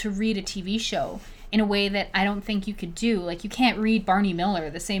able to read a TV show in a way that I don't think you could do. Like, you can't read Barney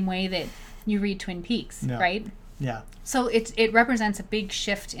Miller the same way that you read Twin Peaks, right? Yeah. So it represents a big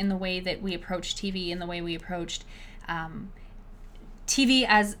shift in the way that we approach TV and the way we approached TV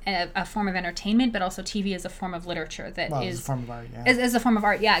as a form of entertainment, but also TV as a form of literature that is a form of art. Yeah. As a form of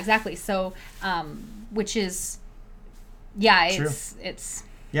art, yeah, exactly. So, which is, it's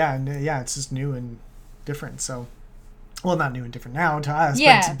it's just new and different. So, well, not new and different now to us,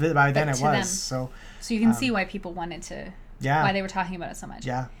 but by then it was. Them. So you can see why people wanted to. Why they were talking about it so much.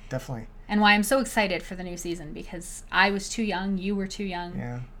 Yeah, definitely. And why I'm so excited for the new season, because I was too young, you were too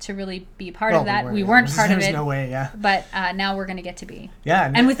young to really be part of that. We weren't part of it. There's no way, But now we're going to get to be. Yeah.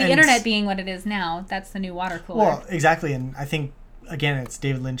 And with the internet being what it is now, that's the new water cooler. Well, exactly. And I think, again, it's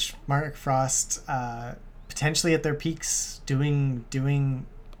David Lynch, Mark Frost, potentially at their peaks, doing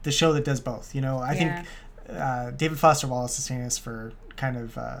the show that does both. I think David Foster Wallace is famous for kind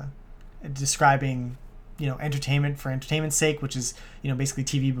of describing entertainment for entertainment's sake, which is basically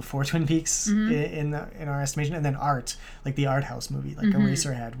TV before Twin Peaks in our estimation, and then art, like the art house movie, like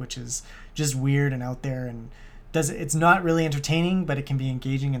Eraserhead, which is just weird and out there, and it's not really entertaining, but it can be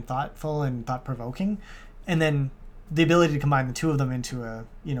engaging and thoughtful and thought-provoking. And then the ability to combine the two of them into a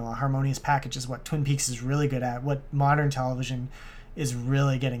harmonious package is what Twin Peaks is really good at, what modern television is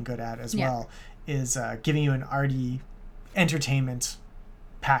really getting good at as well, is giving you an arty entertainment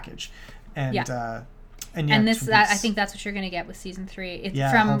package. And I think that's what you're going to get with season 3.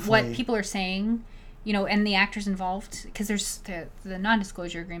 From hopefully. What people are saying, and the actors involved, because there's the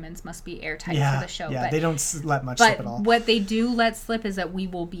non-disclosure agreements must be airtight for the show. Yeah, they don't let much slip at all. But what they do let slip is that we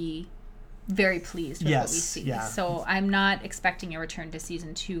will be very pleased with what we see. Yeah. So I'm not expecting a return to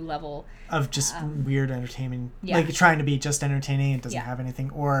season 2 level of just weird entertainment, like trying to be just entertaining. It doesn't have anything,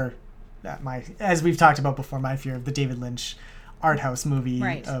 or as we've talked about before, my fear of the David Lynch art house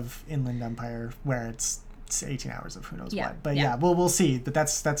movie of Inland Empire, where it's 18 hours of who knows what. But we'll see. But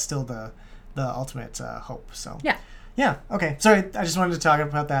that's still the ultimate hope. So okay. Sorry, I just wanted to talk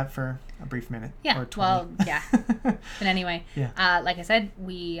about that for a brief minute. Or 20. Well, But anyway, like I said,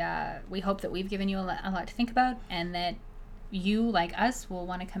 we hope that we've given you a lot to think about, and that you, like us, will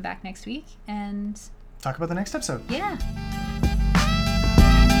want to come back next week and talk about the next episode. Yeah.